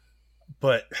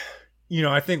 But,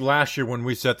 I think last year when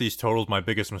we set these totals, my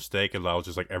biggest mistake is I was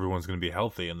just like, everyone's going to be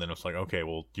healthy. And then it's like, okay,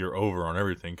 well, you're over on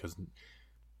everything because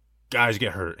guys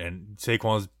get hurt. And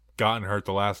Saquon's gotten hurt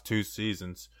the last 2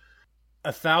 seasons.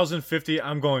 1,050,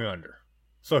 I'm going under.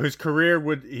 So his career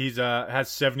has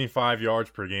 75 yards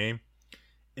per game.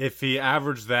 If he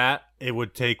averaged that, it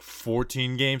would take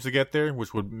 14 games to get there,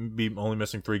 which would be only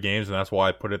missing 3 games, and that's why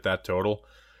I put it that total.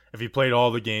 If he played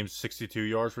all the games, 62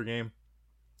 yards per game.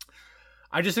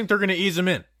 I just think they're going to ease him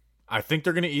in. I think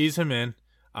he's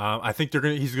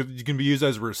going to be used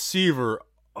as a receiver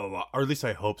a lot, or at least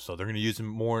I hope so. They're going to use him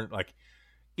more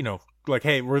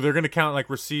where they're going to count like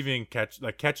receiving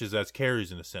catches as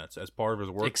carries in a sense, as part of his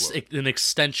workload. An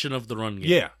extension of the run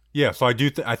game. Yeah. So I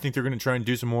think they're going to try and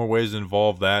do some more ways to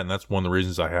involve that, and that's one of the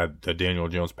reasons I had Daniel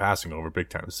Jones passing over big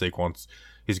time. Saquon's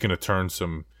he's going to turn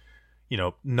some,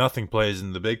 nothing plays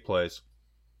into big plays.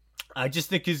 I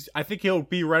think he'll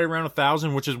be right around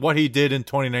 1,000, which is what he did in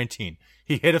 2019.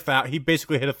 He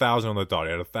basically hit 1,000 on the dot.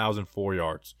 He had 1,004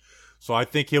 yards. So I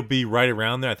think he'll be right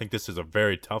around there. I think this is a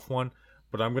very tough one.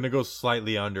 But I'm going to go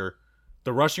slightly under.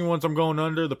 The rushing ones I'm going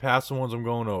under. The passing ones I'm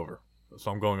going over. So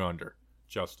I'm going under.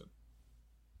 Justin.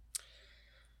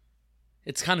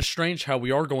 It's kind of strange how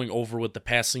we are going over with the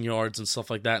passing yards and stuff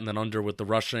like that, and then under with the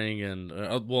rushing. And,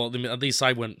 at least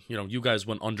I went, you guys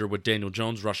went under with Daniel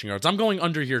Jones rushing yards. I'm going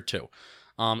under here too.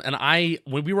 And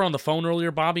when we were on the phone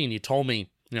earlier, Bobby, and you told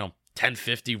me,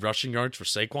 1050 rushing yards for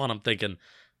Saquon, I'm thinking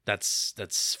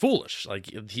that's foolish. Like,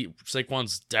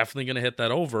 Saquon's definitely going to hit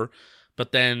that over.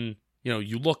 But then,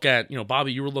 you look at,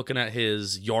 Bobby, you were looking at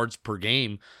his yards per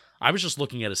game. I was just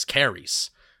looking at his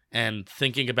carries and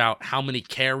thinking about how many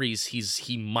carries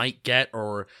he might get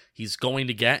or he's going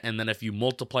to get. And then if you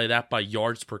multiply that by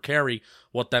yards per carry,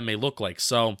 what that may look like.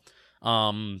 So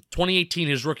 2018,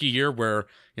 his rookie year, where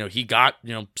he got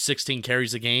 16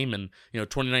 carries a game, and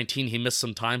 2019 he missed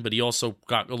some time, but he also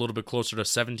got a little bit closer to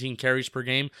 17 carries per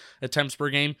game, attempts per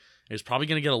game. He's probably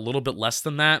going to get a little bit less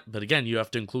than that, but again, you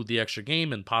have to include the extra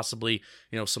game and possibly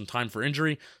some time for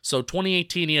injury. So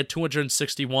 2018 he had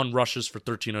 261 rushes for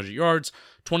 1,300 yards.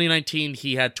 2019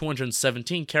 he had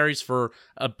 217 carries for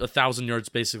 1,000 yards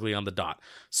basically on the dot.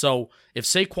 So if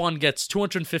Saquon gets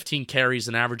 215 carries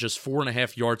and averages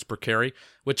 4.5 yards per carry,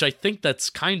 which I think that's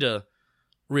kind of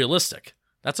realistic,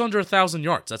 that's under 1,000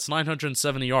 yards. That's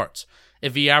 970 yards.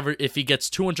 If he gets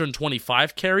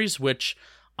 225 carries, which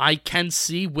I can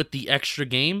see with the extra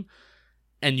game,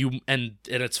 and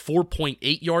it's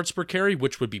 4.8 yards per carry,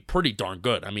 which would be pretty darn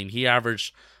good. I mean, he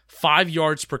averaged 5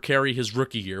 yards per carry his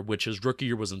rookie year, which his rookie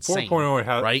year was insane.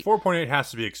 4.8 right? 4.8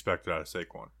 has to be expected out of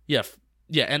Saquon.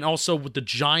 Yeah, and also with the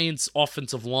Giants'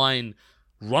 offensive line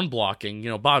run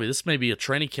blocking, Bobby, this may be a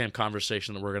training camp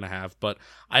conversation that we're going to have, but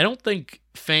I don't think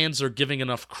fans are giving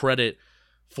enough credit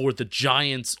for the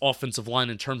Giants' offensive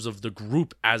line in terms of the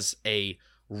group as a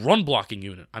run blocking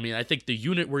unit. I mean, I think the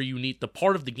unit where the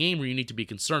part of the game where you need to be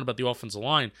concerned about the offensive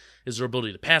line is their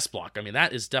ability to pass block. I mean,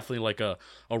 that is definitely like a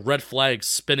red flag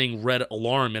spinning red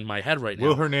alarm in my head right now.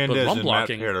 Will Hernandez and Matt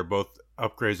Peart are both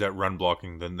upgrades at run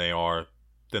blocking than Cam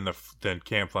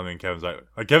Fleming and Kevin Zeitler.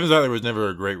 Like, Kevin Zeitler was never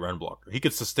a great run blocker. He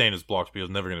could sustain his blocks, but he was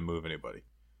never going to move anybody.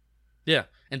 Yeah,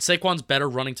 and Saquon's better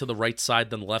running to the right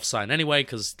side than the left side anyway,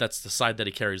 because that's the side that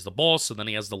he carries the ball, so then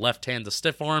he has the left hand to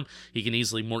stiff arm. He can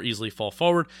more easily fall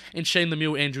forward. And Shane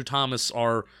Lemieux, Andrew Thomas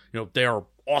are, they are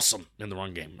awesome in the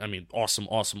run game. I mean, awesome.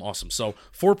 So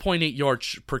 4.8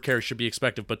 yards per carry should be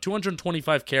expected, but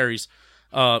 225 carries,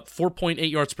 4.8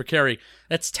 yards per carry,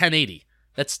 that's 1080.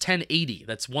 That's 1080.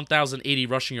 That's 1,080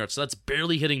 rushing yards, so that's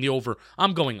barely hitting the over.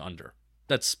 I'm going under.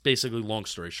 That's basically long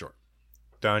story short.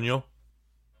 Daniel?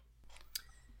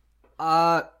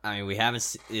 I mean, we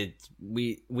haven't.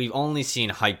 We've only seen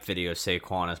hype videos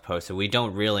Saquon has posted. We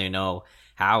don't really know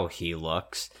how he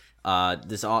looks.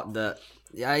 It's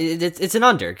an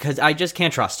under because I just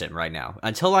can't trust him right now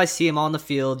until I see him on the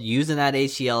field using that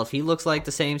ACL. If he looks like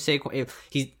the same Saquon, if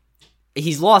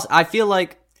he's lost. I feel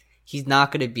like he's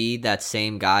not going to be that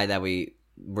same guy that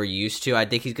we're used to. I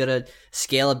think he's gonna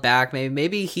scale it back.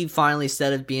 Maybe he finally,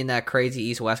 instead of being that crazy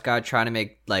East-West guy trying to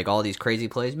make like all these crazy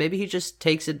plays, maybe he just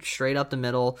takes it straight up the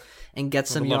middle and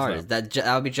gets some yards. That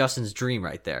would be Justin's dream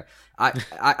right there.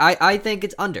 I think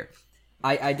it's under.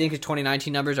 I think his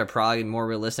 2019 numbers are probably more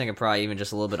realistic and probably even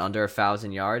just a little bit under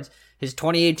 1,000 yards. His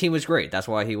 2018 was great. That's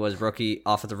why he was rookie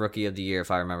of the year, if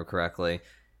I remember correctly.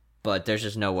 But there's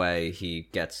just no way he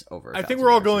gets over. I think we're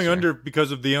all going under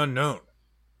because of the unknown.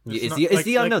 It's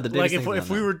the unknown. The biggest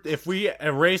thing. If we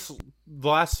erase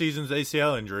last season's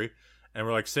ACL injury and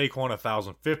we're like Saquon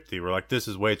 1,050, we're like, this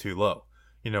is way too low.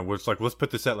 It's like, let's put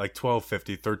this at like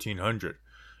 1,250, 1,300.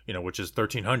 Which is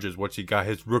 1,300 is what he got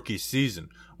his rookie season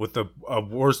with a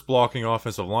worst blocking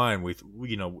offensive line.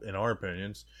 In our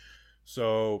opinions.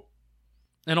 So,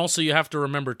 and also you have to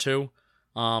remember too,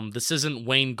 this isn't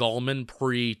Wayne Gallman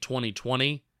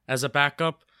pre-2020 as a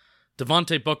backup.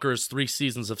 Devontae Booker has 3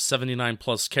 seasons of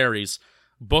 79-plus carries.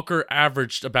 Booker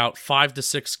averaged about 5 to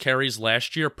 6 carries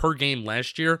per game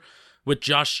last year with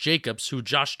Josh Jacobs, who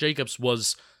Josh Jacobs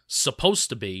was supposed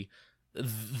to be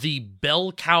the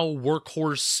bell cow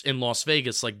workhorse in Las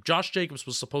Vegas. Like, Josh Jacobs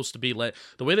was supposed to be,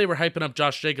 the way they were hyping up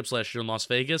Josh Jacobs last year in Las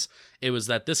Vegas, it was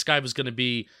that this guy was going to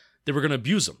be, they were going to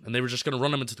abuse him, and they were just going to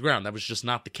run him into the ground. That was just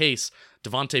not the case.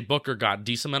 Devontae Booker got a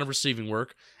decent amount of receiving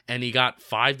work, and he got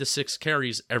 5 to 6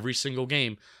 carries every single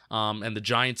game. And the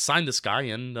Giants signed this guy,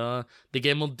 and they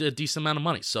gave him a decent amount of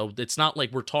money. So it's not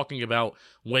like we're talking about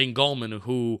Wayne Gallman,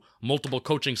 who multiple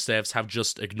coaching staffs have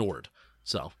just ignored.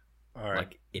 So, all right,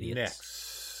 like idiots.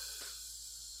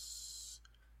 Next,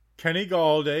 Kenny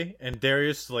Galladay and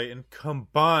Darius Slayton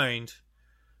combined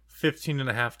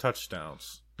 15.5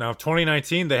 touchdowns. Now,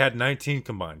 2019, they had 19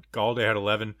 combined. Galladay had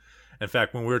 11. In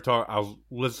fact, when we were talking, I was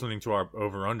listening to our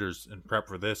over-unders in prep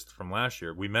for this from last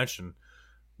year. We mentioned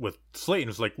with Slayton,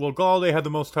 it's like, well, Galladay had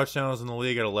the most touchdowns in the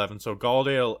league at 11. So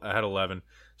Galladay had 11.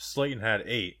 Slayton had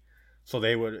 8. So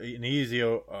they would an easy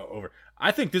over.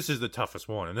 I think this is the toughest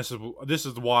one, and this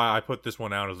is why I put this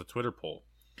one out as a Twitter poll,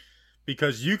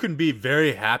 because you can be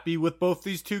very happy with both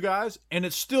these two guys, and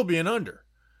it still be an under.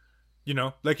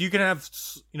 Like you can have,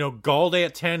 Galladay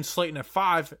at 10, Slayton at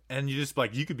 5, and you just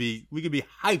like, we could be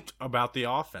hyped about the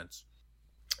offense.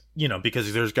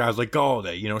 Because there's guys like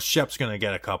Galladay, Shep's going to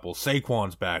get a couple.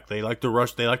 Saquon's back. They like to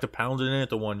rush. They like to pound it in at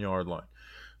the 1 yard line.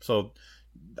 So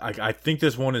I think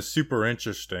this one is super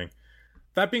interesting.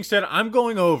 That being said, I'm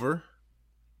going over,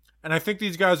 and I think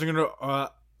these guys are going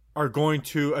to are going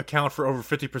to account for over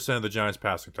 50% of the Giants'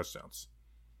 passing touchdowns.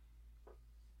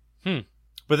 But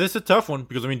this is a tough one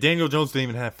because, I mean, Daniel Jones didn't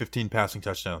even have 15 passing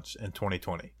touchdowns in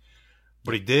 2020.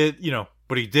 But he did,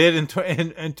 in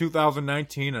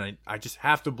 2019, and I just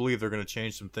have to believe they're going to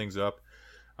change some things up,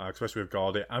 especially with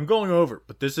Galladay. I'm going over,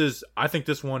 but I think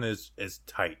this one is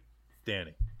tight.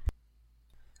 Danny.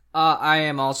 I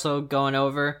am also going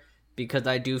over because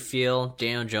I do feel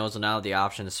Daniel Jones will now have the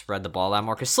option to spread the ball out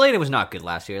more. Because Slayton was not good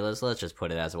last year. Let's just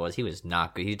put it as it was. He was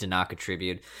not good. He did not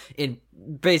contribute.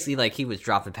 Basically, like, he was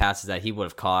dropping passes that he would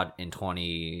have caught in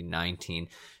 2019.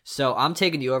 So I'm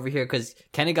taking you over here because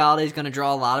Kenny Galladay is going to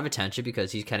draw a lot of attention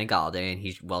because he's Kenny Galladay and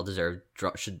he's well-deserved,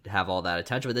 should have all that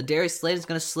attention. But the Darius Slayton is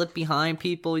going to slip behind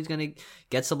people. He's going to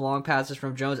get some long passes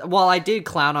from Jones. While I did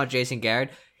clown on Jason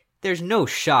Garrett, there's no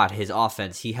shot his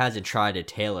offense, he hasn't tried to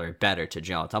tailor it better to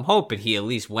Jones. I'm hoping he at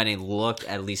least went and looked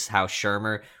at least how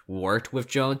Shermer worked with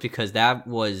Jones because that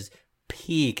was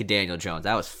peak Daniel Jones.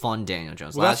 That was fun Daniel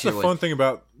Jones. Well, that's the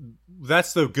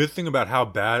good thing about how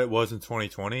bad it was in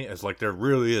 2020 is, like, there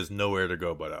really is nowhere to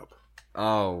go but up.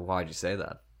 Oh, why'd you say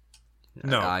that?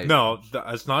 No,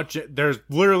 it's not. There's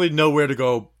literally nowhere to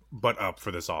go but up for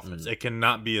this offense. It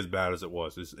cannot be as bad as it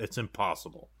was. It's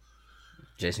impossible.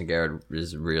 Jason Garrett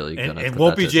is really going to. It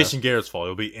won't be Jason Garrett's fault.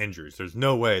 It'll be injuries. There's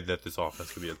no way that this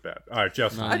offense could be as bad. All right,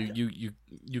 Justin. No,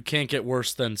 you can't get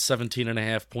worse than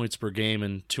 17.5 points per game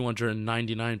and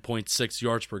 299.6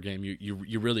 yards per game.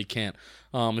 You really can't.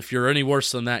 If you're any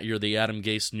worse than that, you're the Adam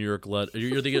Gase New York led.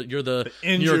 You're the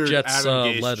New York Jets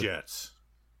led. Jets.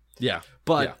 Yeah,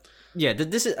 but yeah,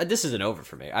 this is an over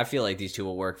for me. I feel like these two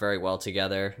will work very well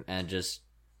together and just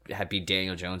be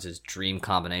Daniel Jones's dream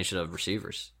combination of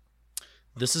receivers.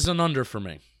 This is an under for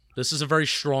me. This is a very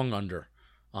strong under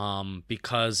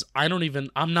because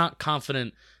I'm not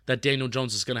confident that Daniel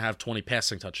Jones is going to have 20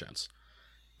 passing touchdowns.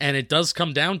 And it does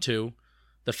come down to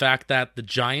the fact that the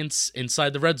Giants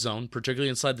inside the red zone, particularly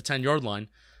inside the 10-yard line,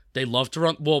 they love to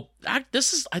run. Well, I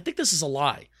think this is a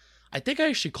lie. I think I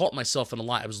actually caught myself in a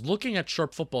lie. I was looking at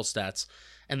Sharp Football Stats,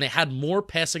 and they had more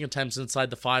passing attempts inside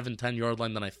the 5 and 10-yard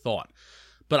line than I thought.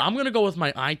 But I'm going to go with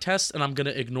my eye test, and I'm going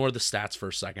to ignore the stats for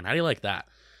a second. How do you like that?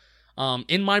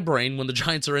 In my brain, when the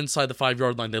Giants are inside the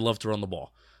 5-yard line, they love to run the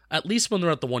ball. At least when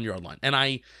they're at the 1-yard line. And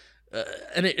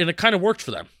it kind of worked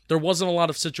for them. There wasn't a lot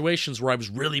of situations where I was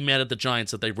really mad at the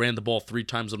Giants that they ran the ball 3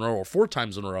 times in a row or 4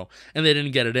 times in a row, and they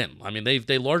didn't get it in. I mean,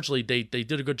 they largely did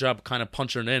a good job kind of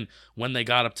punching it in when they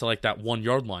got up to like that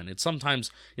 1-yard line. And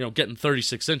sometimes, getting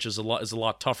 36 inches is a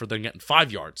lot tougher than getting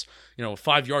 5 yards.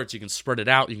 5 yards, you can spread it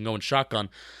out, you can go in shotgun.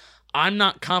 I'm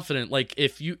not confident.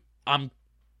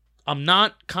 I'm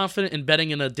not confident in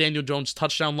betting in a Daniel Jones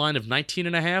touchdown line of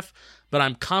 19.5, but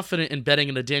I'm confident in betting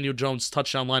in a Daniel Jones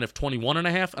touchdown line of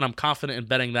 21.5, and I'm confident in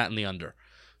betting that in the under.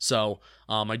 So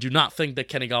I do not think that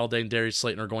Kenny Galladay and Darius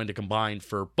Slayton are going to combine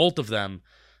for both of them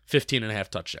 15.5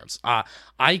 touchdowns.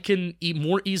 I can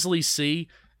more easily see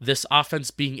this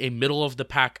offense being a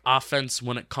middle-of-the-pack offense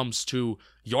when it comes to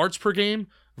yards per game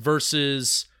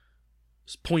versus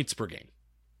points per game.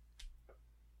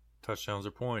 Touchdowns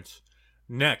or points.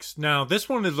 Next. Now, this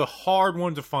one is a hard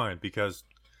one to find because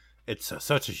it's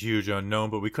such a huge unknown,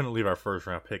 but we couldn't leave our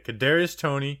first-round pick. Kadarius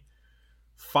Toney,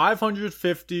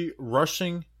 550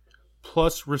 rushing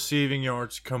plus receiving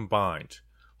yards combined,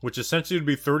 which essentially would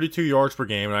be 32 yards per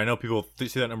game. And I know people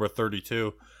see that number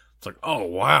 32. It's like, oh,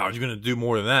 wow, you're going to do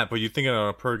more than that. But you think it on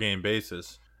a per-game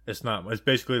basis. It's not. It's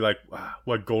basically like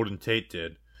what Golden Tate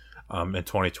did in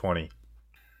 2020.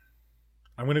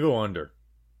 I'm going to go under.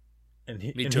 And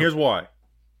here's why.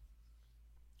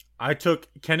 I took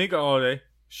Kenny Galladay,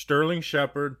 Sterling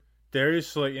Shepard, Darius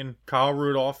Slayton, Kyle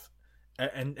Rudolph,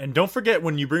 and don't forget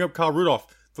when you bring up Kyle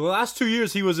Rudolph, for the last 2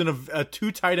 years he was in a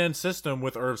 2 tight end system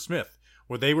with Irv Smith,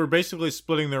 where they were basically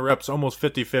splitting their reps almost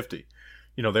 50-50.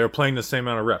 They were playing the same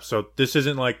amount of reps. So this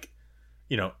isn't like,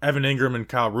 Evan Ingram and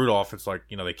Kyle Rudolph. It's like,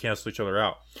 they cancel each other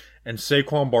out. And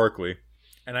Saquon Barkley,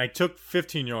 and I took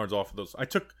 15 yards off of those. I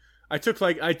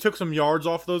took some yards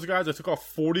off those guys. I took off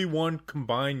 41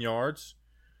 combined yards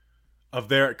of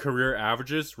their career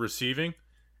averages receiving,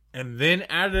 and then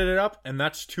added it up, and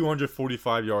that's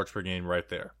 245 yards per game right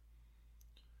there.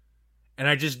 And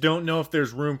I just don't know if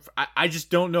there's room. I just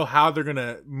don't know how they're going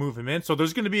to move him in. So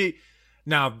there's going to be.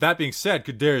 Now, that being said,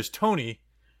 Kadarius Toney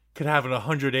could have an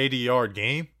 180-yard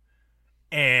game,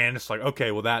 and it's like,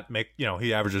 okay, well, that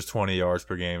he averages 20 yards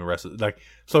per game. The rest of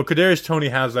so Kadarius Toney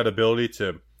has that ability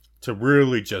to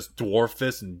really just dwarf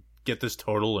this and get this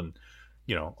total and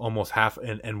almost half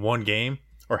in one game,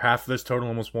 or half of this total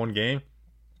almost one game.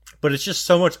 But it's just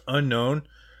so much unknown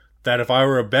that if I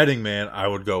were a betting man, I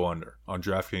would go under on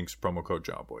DraftKings promo code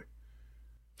JohnBoy.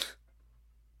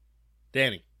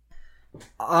 Danny.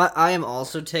 I am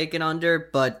also taking under,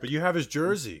 But you have his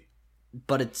jersey.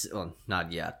 but it's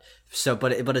not yet. So,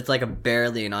 but it's like a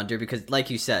barely an under because, like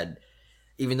you said,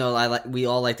 even though we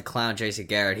all like to clown Jason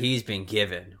Garrett, he's been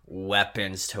given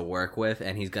weapons to work with,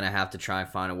 and he's gonna have to try and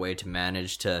find a way to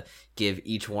manage to give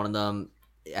each one of them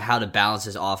how to balance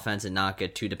his offense and not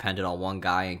get too dependent on one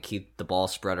guy and keep the ball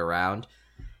spread around.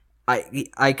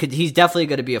 He's definitely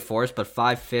going to be a force, but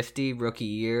 550 rookie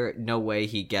year, no way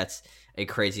he gets a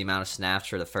crazy amount of snaps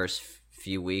for the first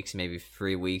few weeks, maybe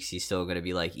 3 weeks. He's still going to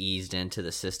be like eased into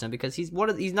the system because he's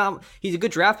a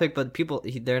good draft pick, but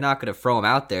they're not going to throw him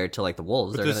out there to like the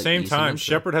Wolves. But at the same time,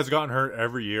 Shepard has gotten hurt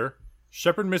every year.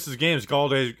 Shepard misses games.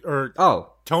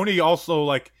 Tony also,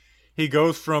 like, he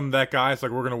goes from that guy, it's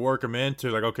like we're going to work him in,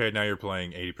 to like, okay, now you're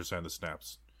playing 80% of the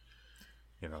snaps.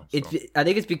 You know, so. I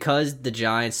think it's because the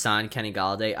Giants signed Kenny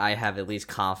Golladay. I have at least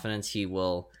confidence he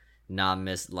will not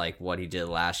miss like what he did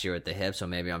last year with the hip. So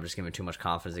maybe I'm just giving too much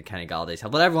confidence in Kenny Galladay's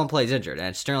health. But everyone plays injured,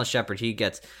 and Sterling Shepard, he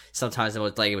gets sometimes it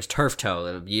was turf toe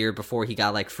a year before he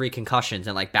got like 3 concussions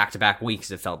and like back-to-back weeks.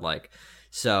 It felt like.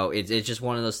 So it's just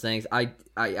one of those things. I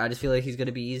just feel like he's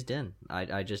gonna be eased in.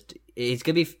 It's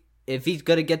gonna be, if he's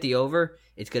gonna get the over,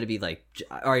 it's gonna be like,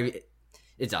 or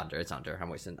it's under. It's under.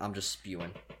 I'm just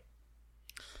spewing.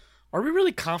 Are we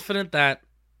really confident that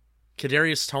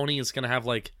Kadarius Toney is going to have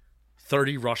like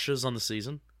 30 rushes on the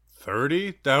season?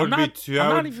 30? That would be too.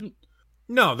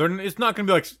 No, it's not going to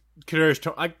be like Kadarius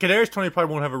Toney. Kadarius Toney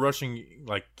probably won't have a rushing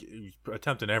like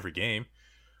attempt in every game,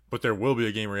 but there will be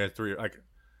a game where he has 3.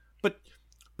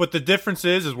 But the difference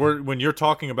is when you're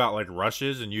talking about like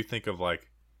rushes and you think of like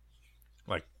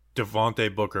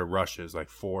Devontae Booker rushes like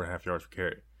 4.5 yards per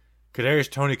carry.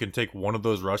 Kadarius Toney can take one of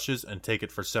those rushes and take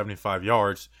it for 75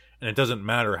 yards, and it doesn't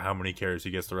matter how many carries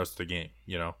he gets the rest of the game,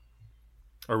 you know,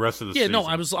 or rest of the season. No,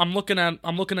 I'm looking at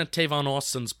Tavon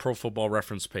Austin's Pro Football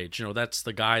Reference page. You know, that's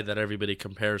the guy that everybody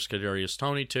compares Kadarius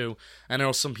Toney to. I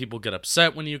know some people get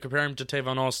upset when you compare him to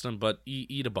Tavon Austin, but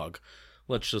eat a bug.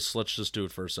 Let's just do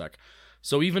it for a sec.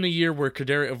 So even a year where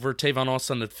Tavon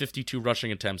Austin had 52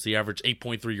 rushing attempts, he averaged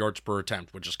 8.3 yards per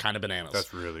attempt, which is kind of bananas.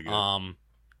 That's really good.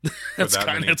 That's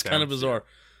kind of bizarre.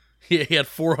 He had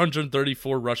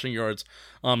 434 rushing yards,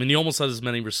 and he almost had as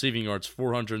many receiving yards,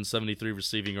 473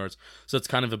 receiving yards. So it's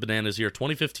kind of a bananas year.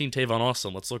 2015 Tavon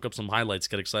Austin. Let's look up some highlights.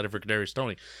 Get excited for Kadarius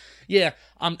Toney. Yeah,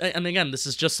 and again, this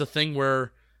is just a thing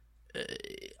where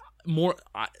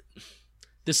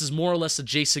this is more or less a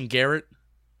Jason Garrett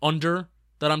under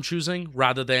that I'm choosing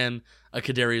rather than a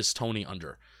Kadarius Toney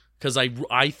under, because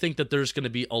I think that there's going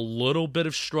to be a little bit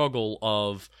of struggle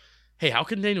of, hey, how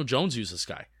can Daniel Jones use this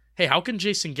guy? Hey, how can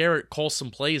Jason Garrett call some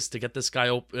plays to get this guy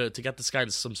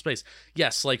to some space?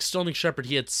 Yes, like Sterling Shepard,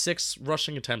 he had 6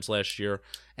 rushing attempts last year,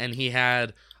 and he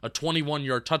had a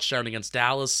 21-yard touchdown against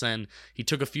Dallas, and he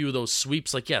took a few of those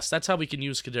sweeps. Like, yes, that's how we can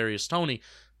use Kadarius Toney,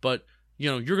 but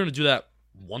you're going to do that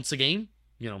once a game.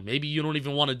 Maybe you don't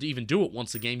even want to even do it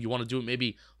once a game. You want to do it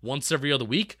maybe once every other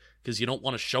week because you don't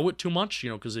want to show it too much.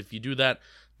 Because if you do that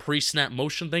pre-snap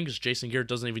motion thing, because Jason Garrett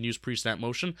doesn't even use pre-snap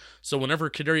motion. So whenever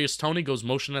Kadarius Toney goes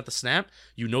motion at the snap,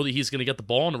 you know that he's going to get the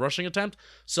ball in a rushing attempt.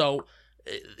 So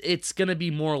it's going to be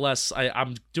more or less,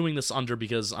 I'm doing this under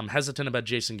because I'm hesitant about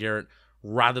Jason Garrett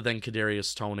rather than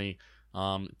Kadarius Toney.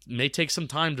 May take some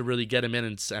time to really get him in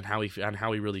and how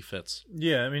he really fits.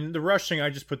 Yeah, I mean the rushing,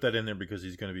 I just put that in there because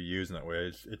he's going to be used in that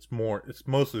way. It's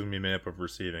mostly going to be made up of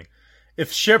receiving.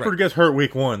 If Shepard gets hurt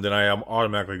week 1, then I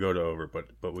automatically go to over, but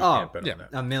we can't bet on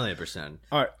that. 1,000,000%.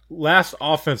 All right, last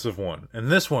offensive one,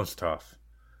 and this one's tough.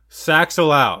 Sacks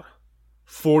allowed,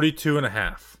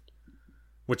 42.5,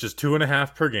 which is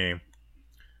 2.5 per game.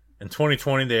 In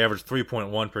 2020, they averaged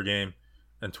 3.1 per game.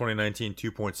 In 2019,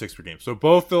 2.6 per game. So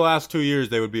both the last 2 years,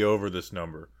 they would be over this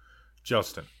number.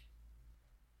 Justin.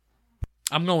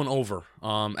 I'm going over.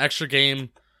 Extra game,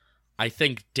 I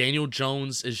think Daniel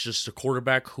Jones is just a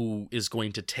quarterback who is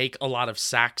going to take a lot of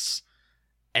sacks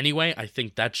anyway. I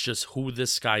think that's just who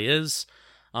this guy is.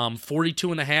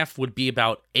 42.5 would be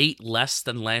about 8 less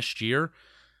than last year.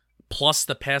 Plus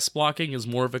the pass blocking is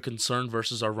more of a concern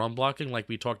versus our run blocking like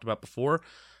we talked about before.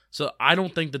 So I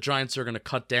don't think the Giants are going to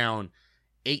cut down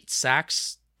 8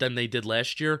 sacks than they did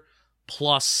last year,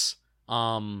 plus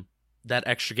that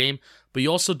extra game. But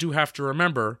you also do have to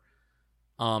remember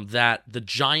that the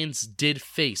Giants did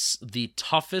face the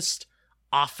toughest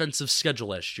offensive schedule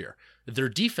last year. Their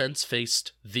defense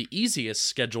faced the easiest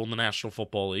schedule in the National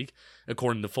Football League,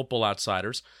 according to Football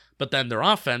Outsiders, but then their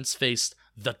offense faced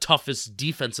the toughest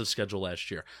defensive schedule last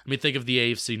year. I mean, think of the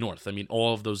AFC North. I mean,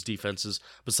 all of those defenses,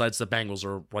 besides the Bengals,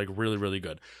 are like really, really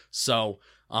good. So,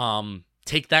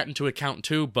 take that into account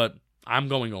too, but I'm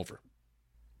going over.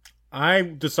 I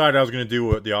decided I was going to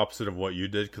do the opposite of what you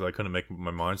did because I couldn't make up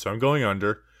my mind. So I'm going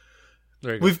under.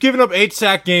 There you go. We've given up 8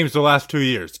 sack games the last 2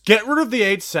 years. Get rid of the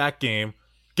 8 sack game.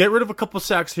 Get rid of a couple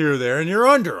sacks here or there, and you're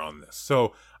under on this.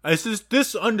 So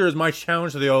this under is my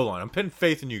challenge to the O-line. I'm putting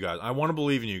faith in you guys. I want to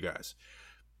believe in you guys.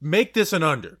 Make this an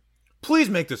under. Please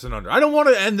make this an under. I don't want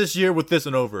to end this year with this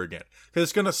and over again because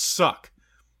it's going to suck.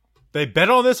 They bet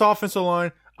on this offensive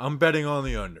line. I'm betting on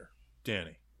the under.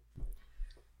 Danny.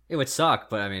 It would suck,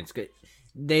 but I mean, it's good.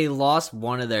 They lost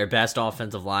one of their best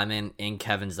offensive linemen in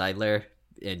Kevin Zeitler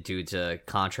due to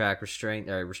contract restraint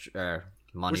or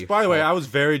money. Which, by the way, I was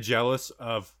very jealous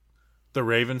of the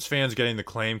Ravens fans getting to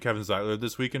claim Kevin Zeitler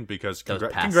this weekend because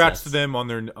congrats to them on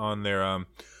their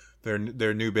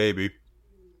new baby.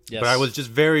 Yes. But I was just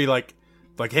very like,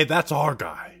 hey, that's our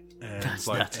guy, and That's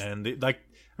like, nuts. and I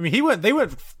mean, they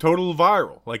went total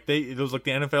viral. Like it was like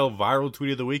the NFL viral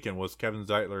tweet of the weekend was Kevin and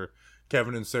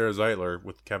Sarah Zeitler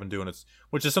with Kevin doing it,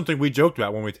 which is something we joked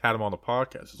about when we had him on the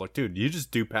podcast. It's like, dude, you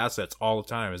just do pass sets all the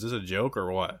time. Is this a joke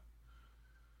or what?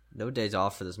 No days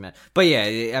off for this man. But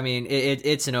yeah, I mean,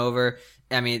 it's an over.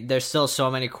 I mean, there's still so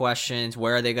many questions.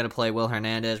 Where are they going to play Will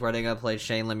Hernandez? Where are they going to play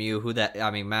Shane Lemieux?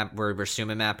 We're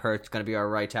assuming Matt Peart's going to be our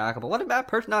right tackle. But what if Matt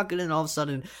Peart's not good and all of a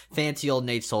sudden fancy old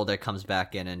Nate Solder comes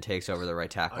back in and takes over the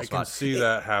right tackle spot? I can see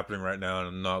that happening right now, and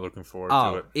I'm not looking forward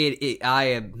to it. I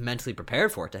am mentally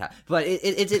prepared for it to happen. But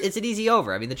it's an easy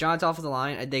over. I mean, the Giants offensive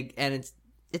line,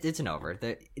 it's an over.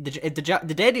 The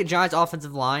day the Giants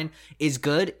offensive line is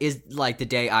good is like the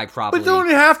day I probably. But they don't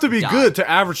have to be die. good to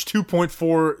average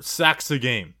 2.4 sacks a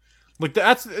game. Like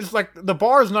it's like the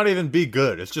bar is not even be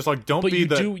good. It's just like don't be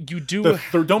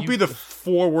the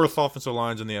 4 worst offensive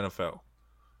lines in the NFL.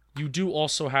 You do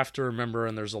also have to remember,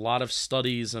 and there's a lot of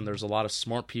studies and there's a lot of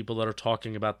smart people that are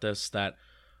talking about this, that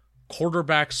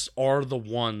quarterbacks are the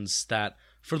ones that,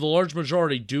 for the large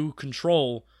majority, do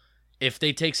control if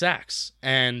they take sacks.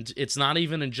 And it's not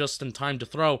even just in time to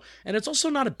throw. And it's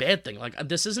also not a bad thing. Like,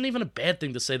 this isn't even a bad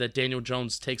thing to say that Daniel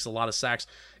Jones takes a lot of sacks.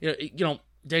 Daniel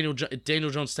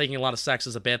Jones taking a lot of sacks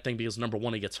is a bad thing because, number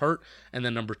one, he gets hurt. And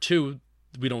then number two,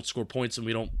 we don't score points and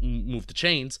we don't move the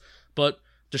chains. But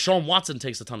Deshaun Watson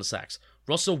takes a ton of sacks.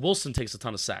 Russell Wilson takes a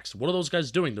ton of sacks. What are those guys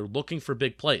doing? They're looking for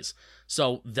big plays.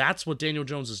 So that's what Daniel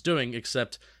Jones is doing,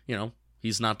 except,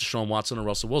 he's not Deshaun Watson or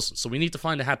Russell Wilson. So we need to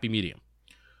find a happy medium.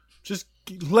 Just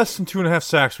less than 2.5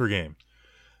 sacks per game.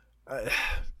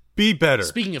 Be better.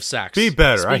 Speaking of sacks. Be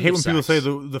better. I hate when sacks, people say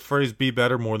the phrase be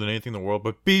better more than anything in the world,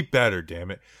 but be better,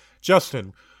 damn it.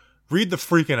 Justin, read the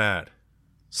freaking ad.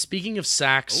 Speaking of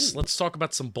sacks, let's talk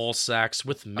about some ball sacks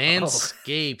with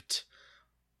Manscaped.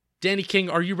 Danny King,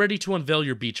 are you ready to unveil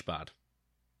your beach bod?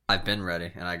 I've been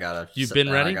ready, and I got ready?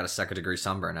 I got a 2nd-degree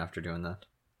sunburn after doing that.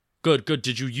 Good.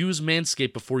 Did you use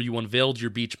Manscaped before you unveiled your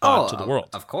beach bod to the world?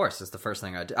 Of course, it's the first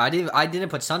thing I did. I didn't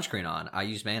put sunscreen on. I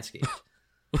used Manscaped.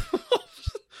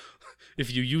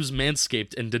 If you use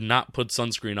Manscaped and did not put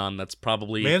sunscreen on, that's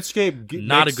probably Manscaped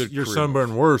not makes a good your career sunburn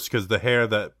move. worse because the hair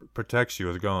that protects you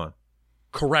is gone.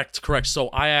 Correct. So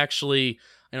I actually,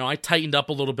 I tightened up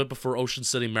a little bit before Ocean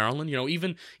City, Maryland.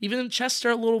 Even in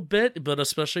Chester a little bit, but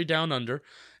especially down under.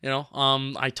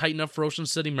 I tightened up for Ocean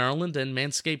City, Maryland, and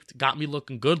Manscaped got me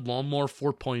looking good. Lawnmower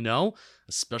 4.0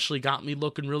 especially got me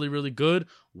looking really, really good.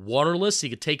 Waterless, you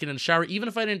could take it in the shower. Even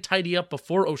if I didn't tidy up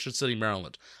before Ocean City,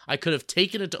 Maryland, I could have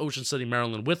taken it to Ocean City,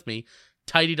 Maryland with me,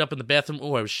 tidied up in the bathroom.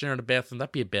 Oh, I was sharing a bathroom.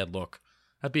 That'd be a bad look.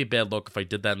 That'd be a bad look if I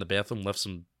did that in the bathroom, left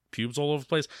some pubes all over the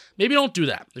place. Maybe don't do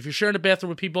that. If you're sharing a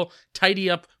bathroom with people, tidy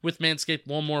up with Manscaped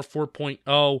Lawnmower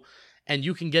 4.0. And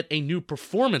you can get a new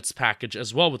performance package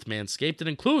as well with Manscaped. It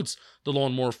includes the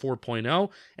Lawnmower 4.0,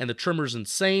 and the trimmer's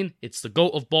insane. It's the GOAT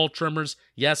of ball trimmers.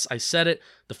 Yes, I said it.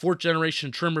 The 4th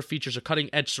generation trimmer features a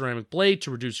cutting-edge ceramic blade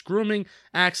to reduce grooming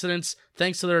accidents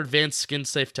thanks to their advanced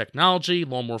skin-safe technology.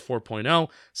 Lawnmower 4.0,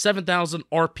 7,000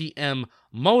 RPM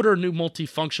motor, new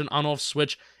multi-function on-off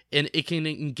switch, and it can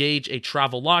engage a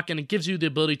travel lock, and it gives you the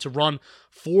ability to run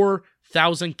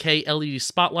 4,000K LED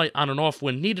spotlight on and off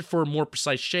when needed for a more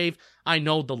precise shave. I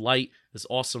know the light is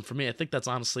awesome for me. I think that's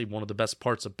honestly one of the best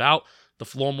parts about the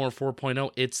Lawnmower 4.0.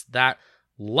 It's that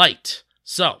light.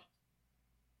 So,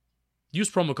 use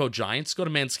promo code GIANTS. Go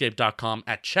to manscaped.com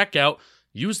at checkout.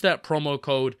 Use that promo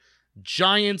code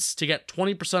GIANTS to get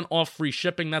 20% off free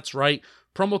shipping. That's right.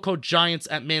 Promo code GIANTS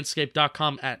at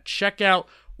manscaped.com at checkout.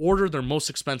 Order their most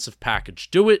expensive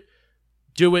package. Do it.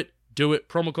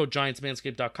 Promo code GIANTS,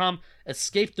 manscaped.com.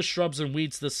 Escape the shrubs and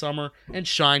weeds this summer and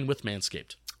shine with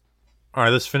Manscaped. All right,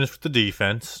 let's finish with the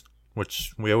defense,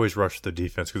 which we always rush the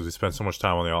defense because we spend so much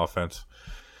time on the offense.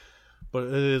 But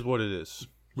it is what it is.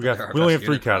 We only have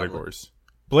 3 categories.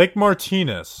 Blake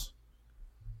Martinez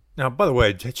Now, by the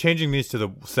way, changing these to the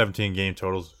 17 game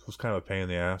totals was kind of a pain in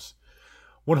the ass.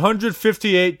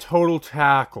 158 total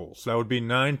tackles. That would be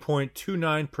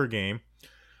 9.29 per game.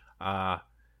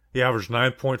 He averaged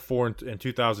 9.4 in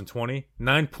 2020,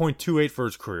 9.28 for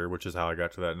his career, which is how I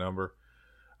got to that number.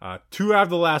 2 out of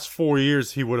the last 4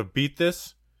 years he would have beat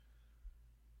this,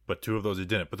 but 2 of those he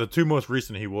didn't. But the 2 most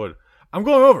recent he would. I'm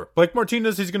going over. Blake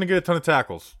Martinez, he's going to get a ton of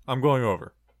tackles. I'm going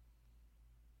over.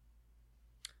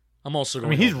 I'm also I going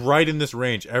mean, he's over. right in this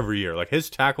range every year. Like, his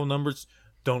tackle numbers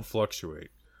don't fluctuate.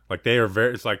 Like, they are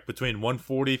very, it's like between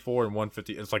 144 and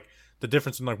 150. It's like the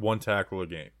difference in like 1 tackle a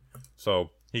game.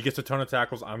 So he gets a ton of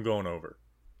tackles. I'm going over.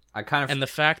 I kind of And the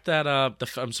fact that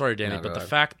I'm sorry, Danny, No, but go the ahead.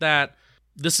 fact that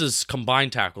this is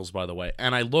combined tackles, by the way,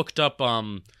 and I looked up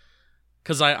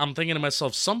because I'm thinking to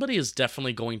myself, somebody is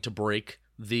definitely going to break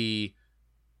the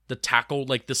tackle,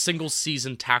 like the single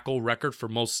season tackle record for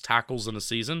most tackles in a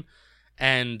season,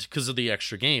 and because of the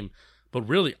extra game. But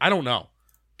really, I don't know.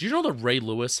 Do you know that Ray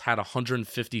Lewis had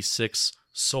 156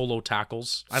 solo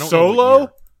tackles? I don't know what Solo? year.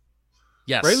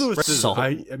 Yes. Ray Lewis is, Solo.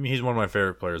 I mean, he's one of my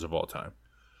favorite players of all time.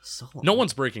 Solo. No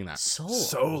one's breaking that.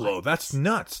 Solo. That's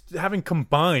nuts. Having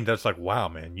combined, that's like, wow,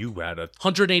 man, you had a.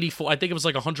 184. I think it was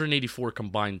like 184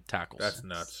 combined tackles. That's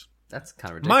nuts. That's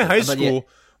kind of ridiculous. My high But yeah, school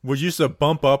we used to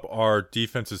bump up our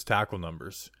defense's tackle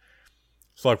numbers.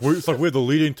 It's like we're the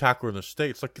leading tackler in the state.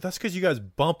 It's like that's because you guys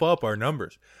bump up our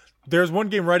numbers. There's one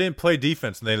game where I didn't play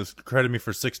defense and they just credited me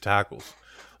for 6 tackles.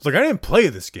 It's like I didn't play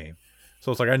this game,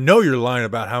 so it's like I know you're lying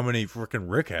about how many freaking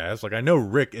Rick has. Like I know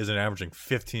Rick isn't averaging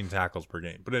 15 tackles per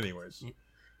game. But anyways,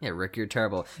 Yeah, Rick, you're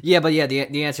terrible. Yeah, but yeah,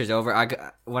 the answer's over.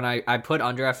 I put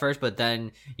under at first, but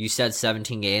then you said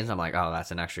 17 games. I'm like, oh, that's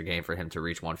an extra game for him to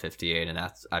reach 158, and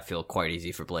that's I feel quite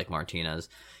easy for Blake Martinez.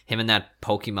 Him and that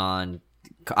Pokemon.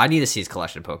 I need to see his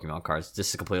collection of Pokemon cards. This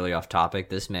is completely off topic.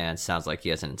 This man sounds like he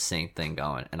has an insane thing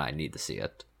going, and I need to see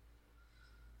it.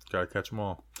 gotta catch them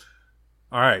all.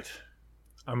 All right,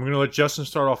 I'm gonna let Justin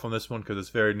start off on this one because it's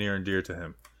very near and dear to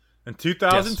him. In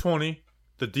 2020,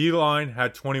 the D line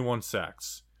had 21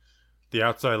 sacks. The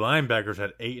outside linebackers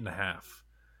had 8.5.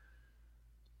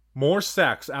 More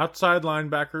sacks, outside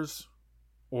linebackers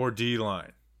or D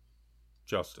line?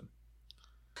 Justin.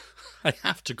 I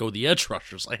have to go the edge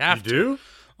rushers. I have You to.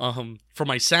 do? For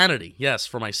my sanity. Yes,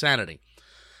 for my sanity.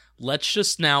 Let's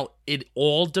just now, it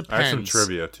all I have some depends.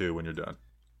 trivia too when you're done.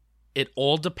 It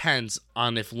all depends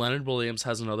on if Leonard Williams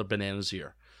has another bananas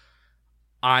year.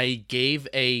 I'm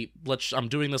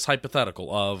doing this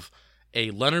hypothetical of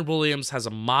a Leonard Williams has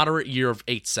a moderate year of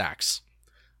 8 sacks.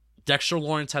 Dexter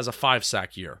Lawrence has a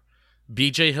 5-sack year.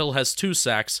 BJ Hill has 2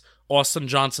 sacks. Austin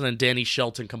Johnson and Danny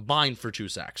Shelton combined for 2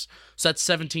 sacks. So that's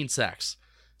 17 sacks.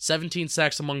 17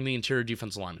 sacks among the interior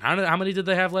defensive line. How many did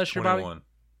they have last year, Bobby? 21.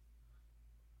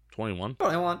 21?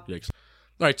 21. Yikes.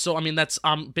 All right, so I mean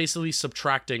I'm basically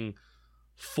subtracting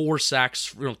 4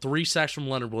 sacks, 3 sacks from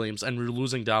Leonard Williams, and we're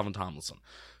losing Dalvin Tomlinson.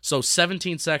 So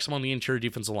 17 sacks among the interior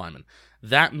defensive linemen.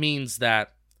 That means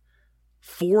that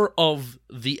 4 of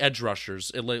the edge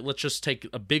rushers, let's just take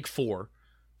a big 4.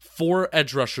 4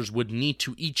 edge rushers would need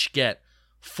to each get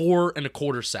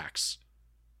 4.25 sacks,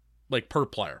 like per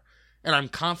player. And I'm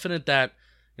confident that,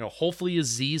 hopefully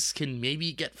Aziz can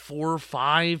maybe get 4 or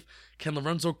 5. Can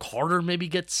Lorenzo Carter maybe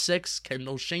get 6? Can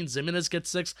O'Shane Zimenez get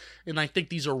 6? And I think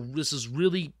this is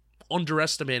really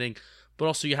underestimating. But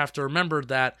also you have to remember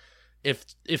that if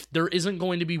there isn't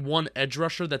going to be one edge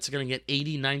rusher that's going to get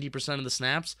 80-90% of the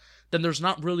snaps, then there's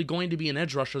not really going to be an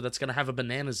edge rusher that's going to have a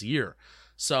bananas year.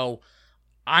 So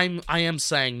I am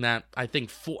saying that I think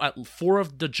 4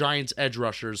 of the Giants' edge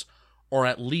rushers are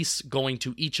at least going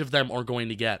to, each of them are going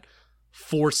to get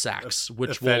 4 sacks,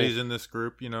 which If Fetty's in this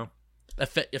group,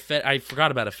 I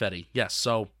forgot about Ifedi. Yes,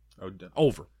 so Oh,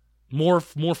 over. More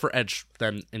for edge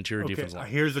than interior okay, defense line.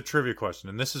 here's the trivia question,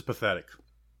 and this is pathetic.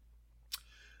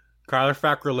 Kyler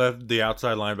Fackrell led the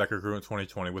outside linebacker crew in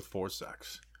 2020 with 4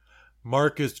 sacks.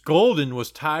 Marcus Golden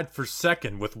was tied for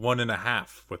second with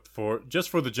 1.5, just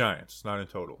for the Giants, not in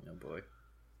total. Oh boy.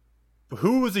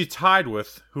 Who was he tied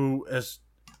with? Who is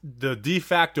the de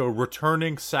facto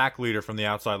returning sack leader from the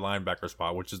outside linebacker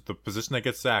spot, which is the position that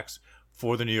gets sacks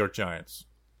for the New York Giants?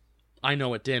 I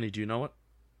know it. Danny, do you know it?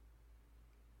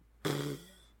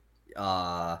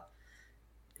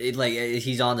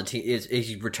 He's on the team. Is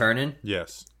he returning?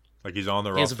 Yes, like he's on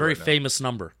the roster. He has a very right now. famous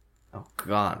number. Oh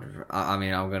God. I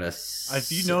mean, I'm gonna.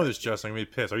 If you know this, Justin, I'm gonna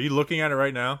be pissed. Are you looking at it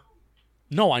right now?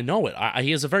 No, I know it.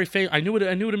 He has a very famous. I knew it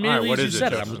immediately what as you is it,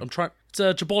 said it. Justin? I'm trying.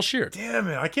 It's Jabal Sheard. Damn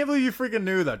it! I can't believe you freaking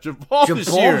knew that. Jabal Jabal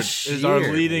Sheard is our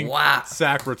Sheard. leading Wow.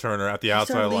 sack returner at the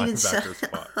outside leading linebacker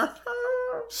spot.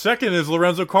 Second is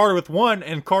Lorenzo Carter with 1,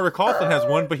 and Carter Coughlin has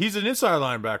 1, but he's an inside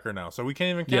linebacker now, so we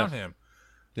can't even count him.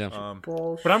 Yeah.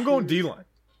 But I'm going D-line.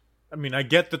 I mean, I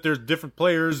get that there's different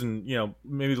players, and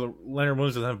maybe Leonard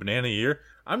Williams doesn't have a banana year.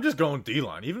 I'm just going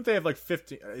D-line, even if they have like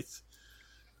 50.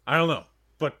 I don't know,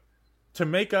 but to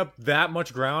make up that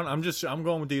much ground, I'm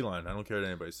going with D-line. I don't care what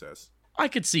anybody says. I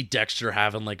could see Dexter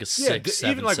having like a 6-7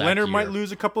 even like sack Leonard year. might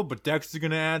lose a couple, but Dexter's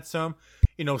going to add some.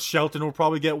 Shelton will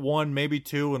probably get 1, maybe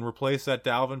 2, and replace that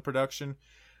Dalvin production.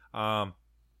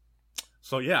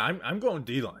 So yeah, I'm going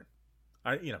D-line.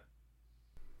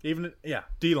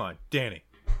 D-line, Danny.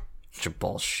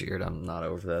 Jabal Sheard, I'm not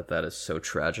over that. That is so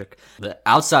tragic. The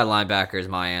outside linebacker is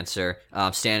my answer.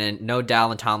 Standing, no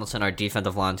Dalvin Tomlinson. Our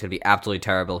defensive line is going to be absolutely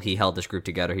terrible. He held this group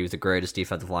together. He was the greatest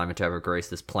defensive lineman to ever grace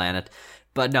this planet.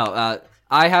 But no,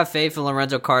 I have faith in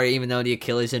Lorenzo Carter, even though the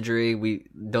Achilles injury,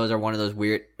 those are one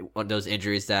of those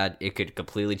injuries that it could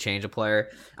completely change a player.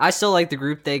 I still like the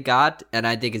group they got, and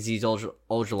I think Azeez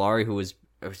Ojulari, who was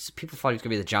people thought he was going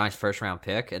to be the Giants' first-round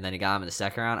pick, and then he got him in the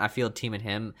second round. I feel teaming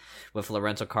him with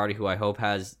Lorenzo Carter, who I hope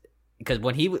has – because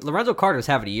when Lorenzo Carter was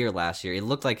having a year last year, it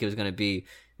looked like it was going to be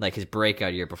like his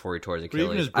breakout year before he tore his Achilles.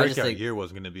 But even his breakout year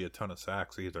wasn't going to be a ton of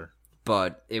sacks either.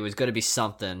 But it was going to be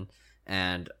something,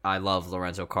 and I love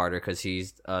Lorenzo Carter because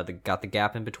he's got the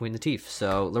gap in between the teeth.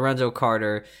 So, Lorenzo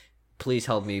Carter, please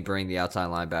help me bring the outside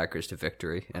linebackers to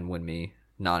victory and win me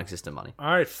non-existent money.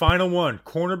 All right, final one.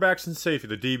 Cornerbacks and safety,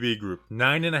 the DB group.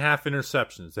 9.5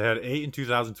 interceptions. They had 8 in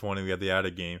 2020. We had the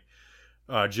added game.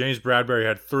 James Bradbury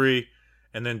had 3.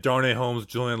 And then Darnay Holmes,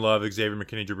 Julian Love, Xavier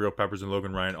McKinney, Jabril Peppers, and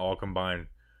Logan Ryan all combined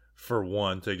for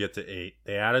 1 to get to 8.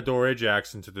 They added Dory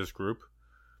Jackson to this group.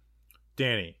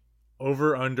 Danny,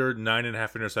 over, under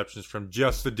 9.5 interceptions from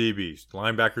just the DBs.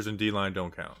 Linebackers and D-line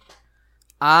don't count.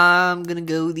 I'm going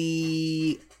to go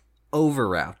the over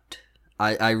route.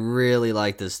 I really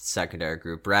like this secondary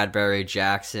group. Bradbury,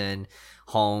 Jackson,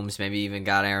 Holmes, maybe even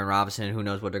got Aaron Robinson. Who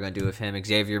knows what they're going to do with him.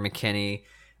 Xavier McKinney,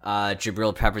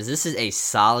 Jabril Peppers. This is a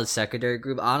solid secondary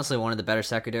group. Honestly, one of the better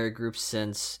secondary groups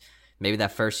since maybe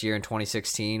that first year in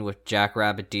 2016 with Jack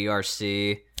Rabbit,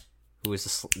 DRC. Who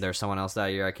was there's someone else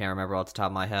that year? I can't remember off the top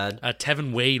of my head.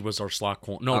 Tevin Wade was our slot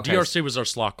corner. No, Okay. DRC was our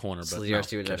slot corner. So But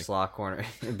DRC was our slot corner.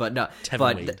 But no.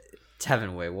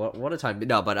 Tevin Wade. What a time.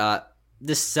 No, but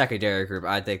this secondary group,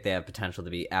 I think they have potential to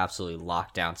be absolutely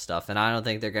lockdown stuff, and I don't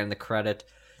think they're getting the credit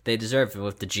they deserve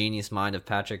with the genius mind of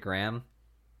Patrick Graham.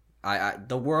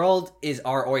 The world is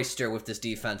our oyster with this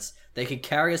defense. They could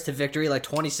carry us to victory like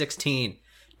 2016.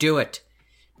 Do it.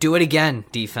 Do it again,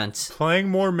 defense. Playing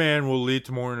more man will lead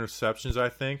to more interceptions, I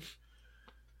think.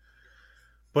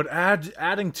 But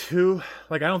adding 2,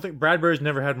 I don't think Bradbury's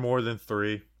never had more than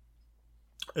 3.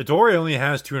 Adoree only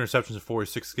has 2 interceptions in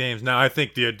 46 games. Now, I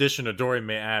think the addition of Adoree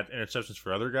may add interceptions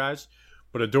for other guys,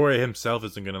 but Adoree himself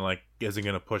isn't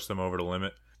gonna push them over the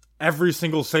limit. Every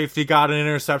single safety got an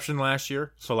interception last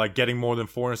year, so getting more than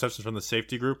 4 interceptions from the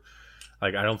safety group, I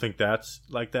don't think that's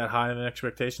that high of an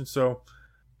expectation. So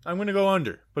I'm gonna go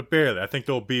under, but barely. I think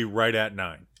they'll be right at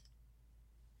 9.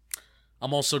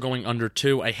 I'm also going under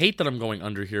 2. I hate that I'm going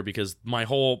under here because my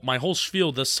whole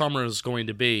spiel this summer is going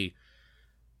to be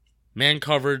man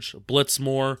coverage, blitz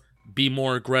more, be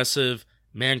more aggressive,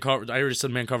 man coverage. I already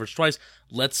said man coverage twice.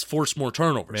 Let's force more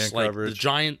turnovers. Man coverage.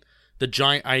 The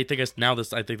giant. I think that was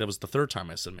the 3rd time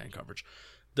I said man coverage.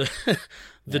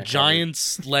 The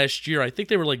Giants last year, I think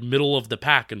they were middle of the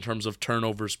pack in terms of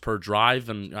turnovers per drive,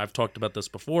 and I've talked about this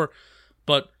before.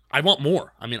 But I want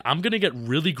more. I mean, I'm gonna get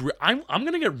really I'm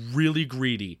gonna get really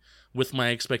greedy with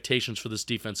my expectations for this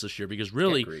defense this year because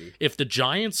really, if the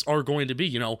Giants are going to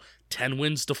be, 10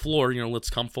 wins to floor, let's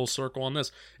come full circle on this.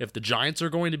 If the Giants are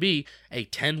going to be a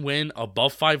 10-win,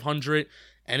 above 500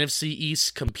 NFC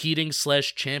East competing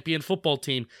 / champion football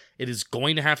team, it is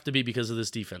going to have to be because of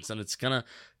this defense. And it's going to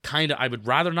I would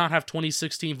rather not have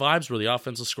 2016 vibes where the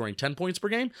offense is scoring 10 points per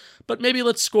game, but maybe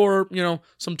let's score,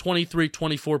 some 23,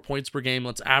 24 points per game.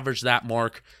 Let's average that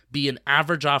mark, be an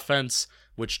average offense,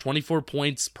 which 24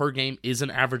 points per game is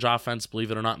an average offense, believe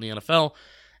it or not, in the NFL.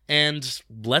 And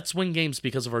let's win games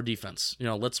because of our defense.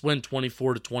 Let's win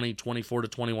 24-20,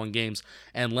 24-21 games,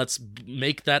 and let's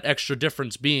make that extra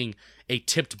difference being a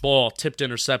tipped ball, tipped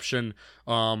interception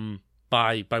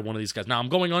by one of these guys. Now, I'm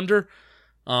going under,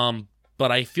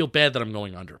 but I feel bad that I'm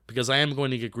going under because I am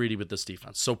going to get greedy with this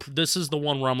defense. So this is the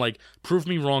one where I'm prove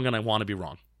me wrong, and I want to be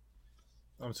wrong.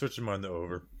 I'm switching mine to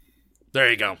over. There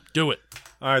you go. Do it.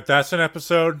 All right, that's an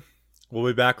episode. We'll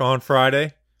be back on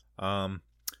Friday.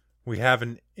 We have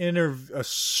a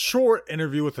short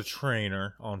interview with a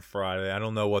trainer on Friday. I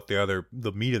don't know what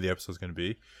the meat of the episode is going to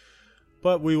be,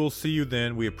 but we will see you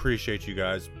then. We appreciate you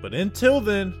guys. But until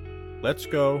then, Let's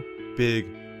go, Big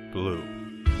Blue.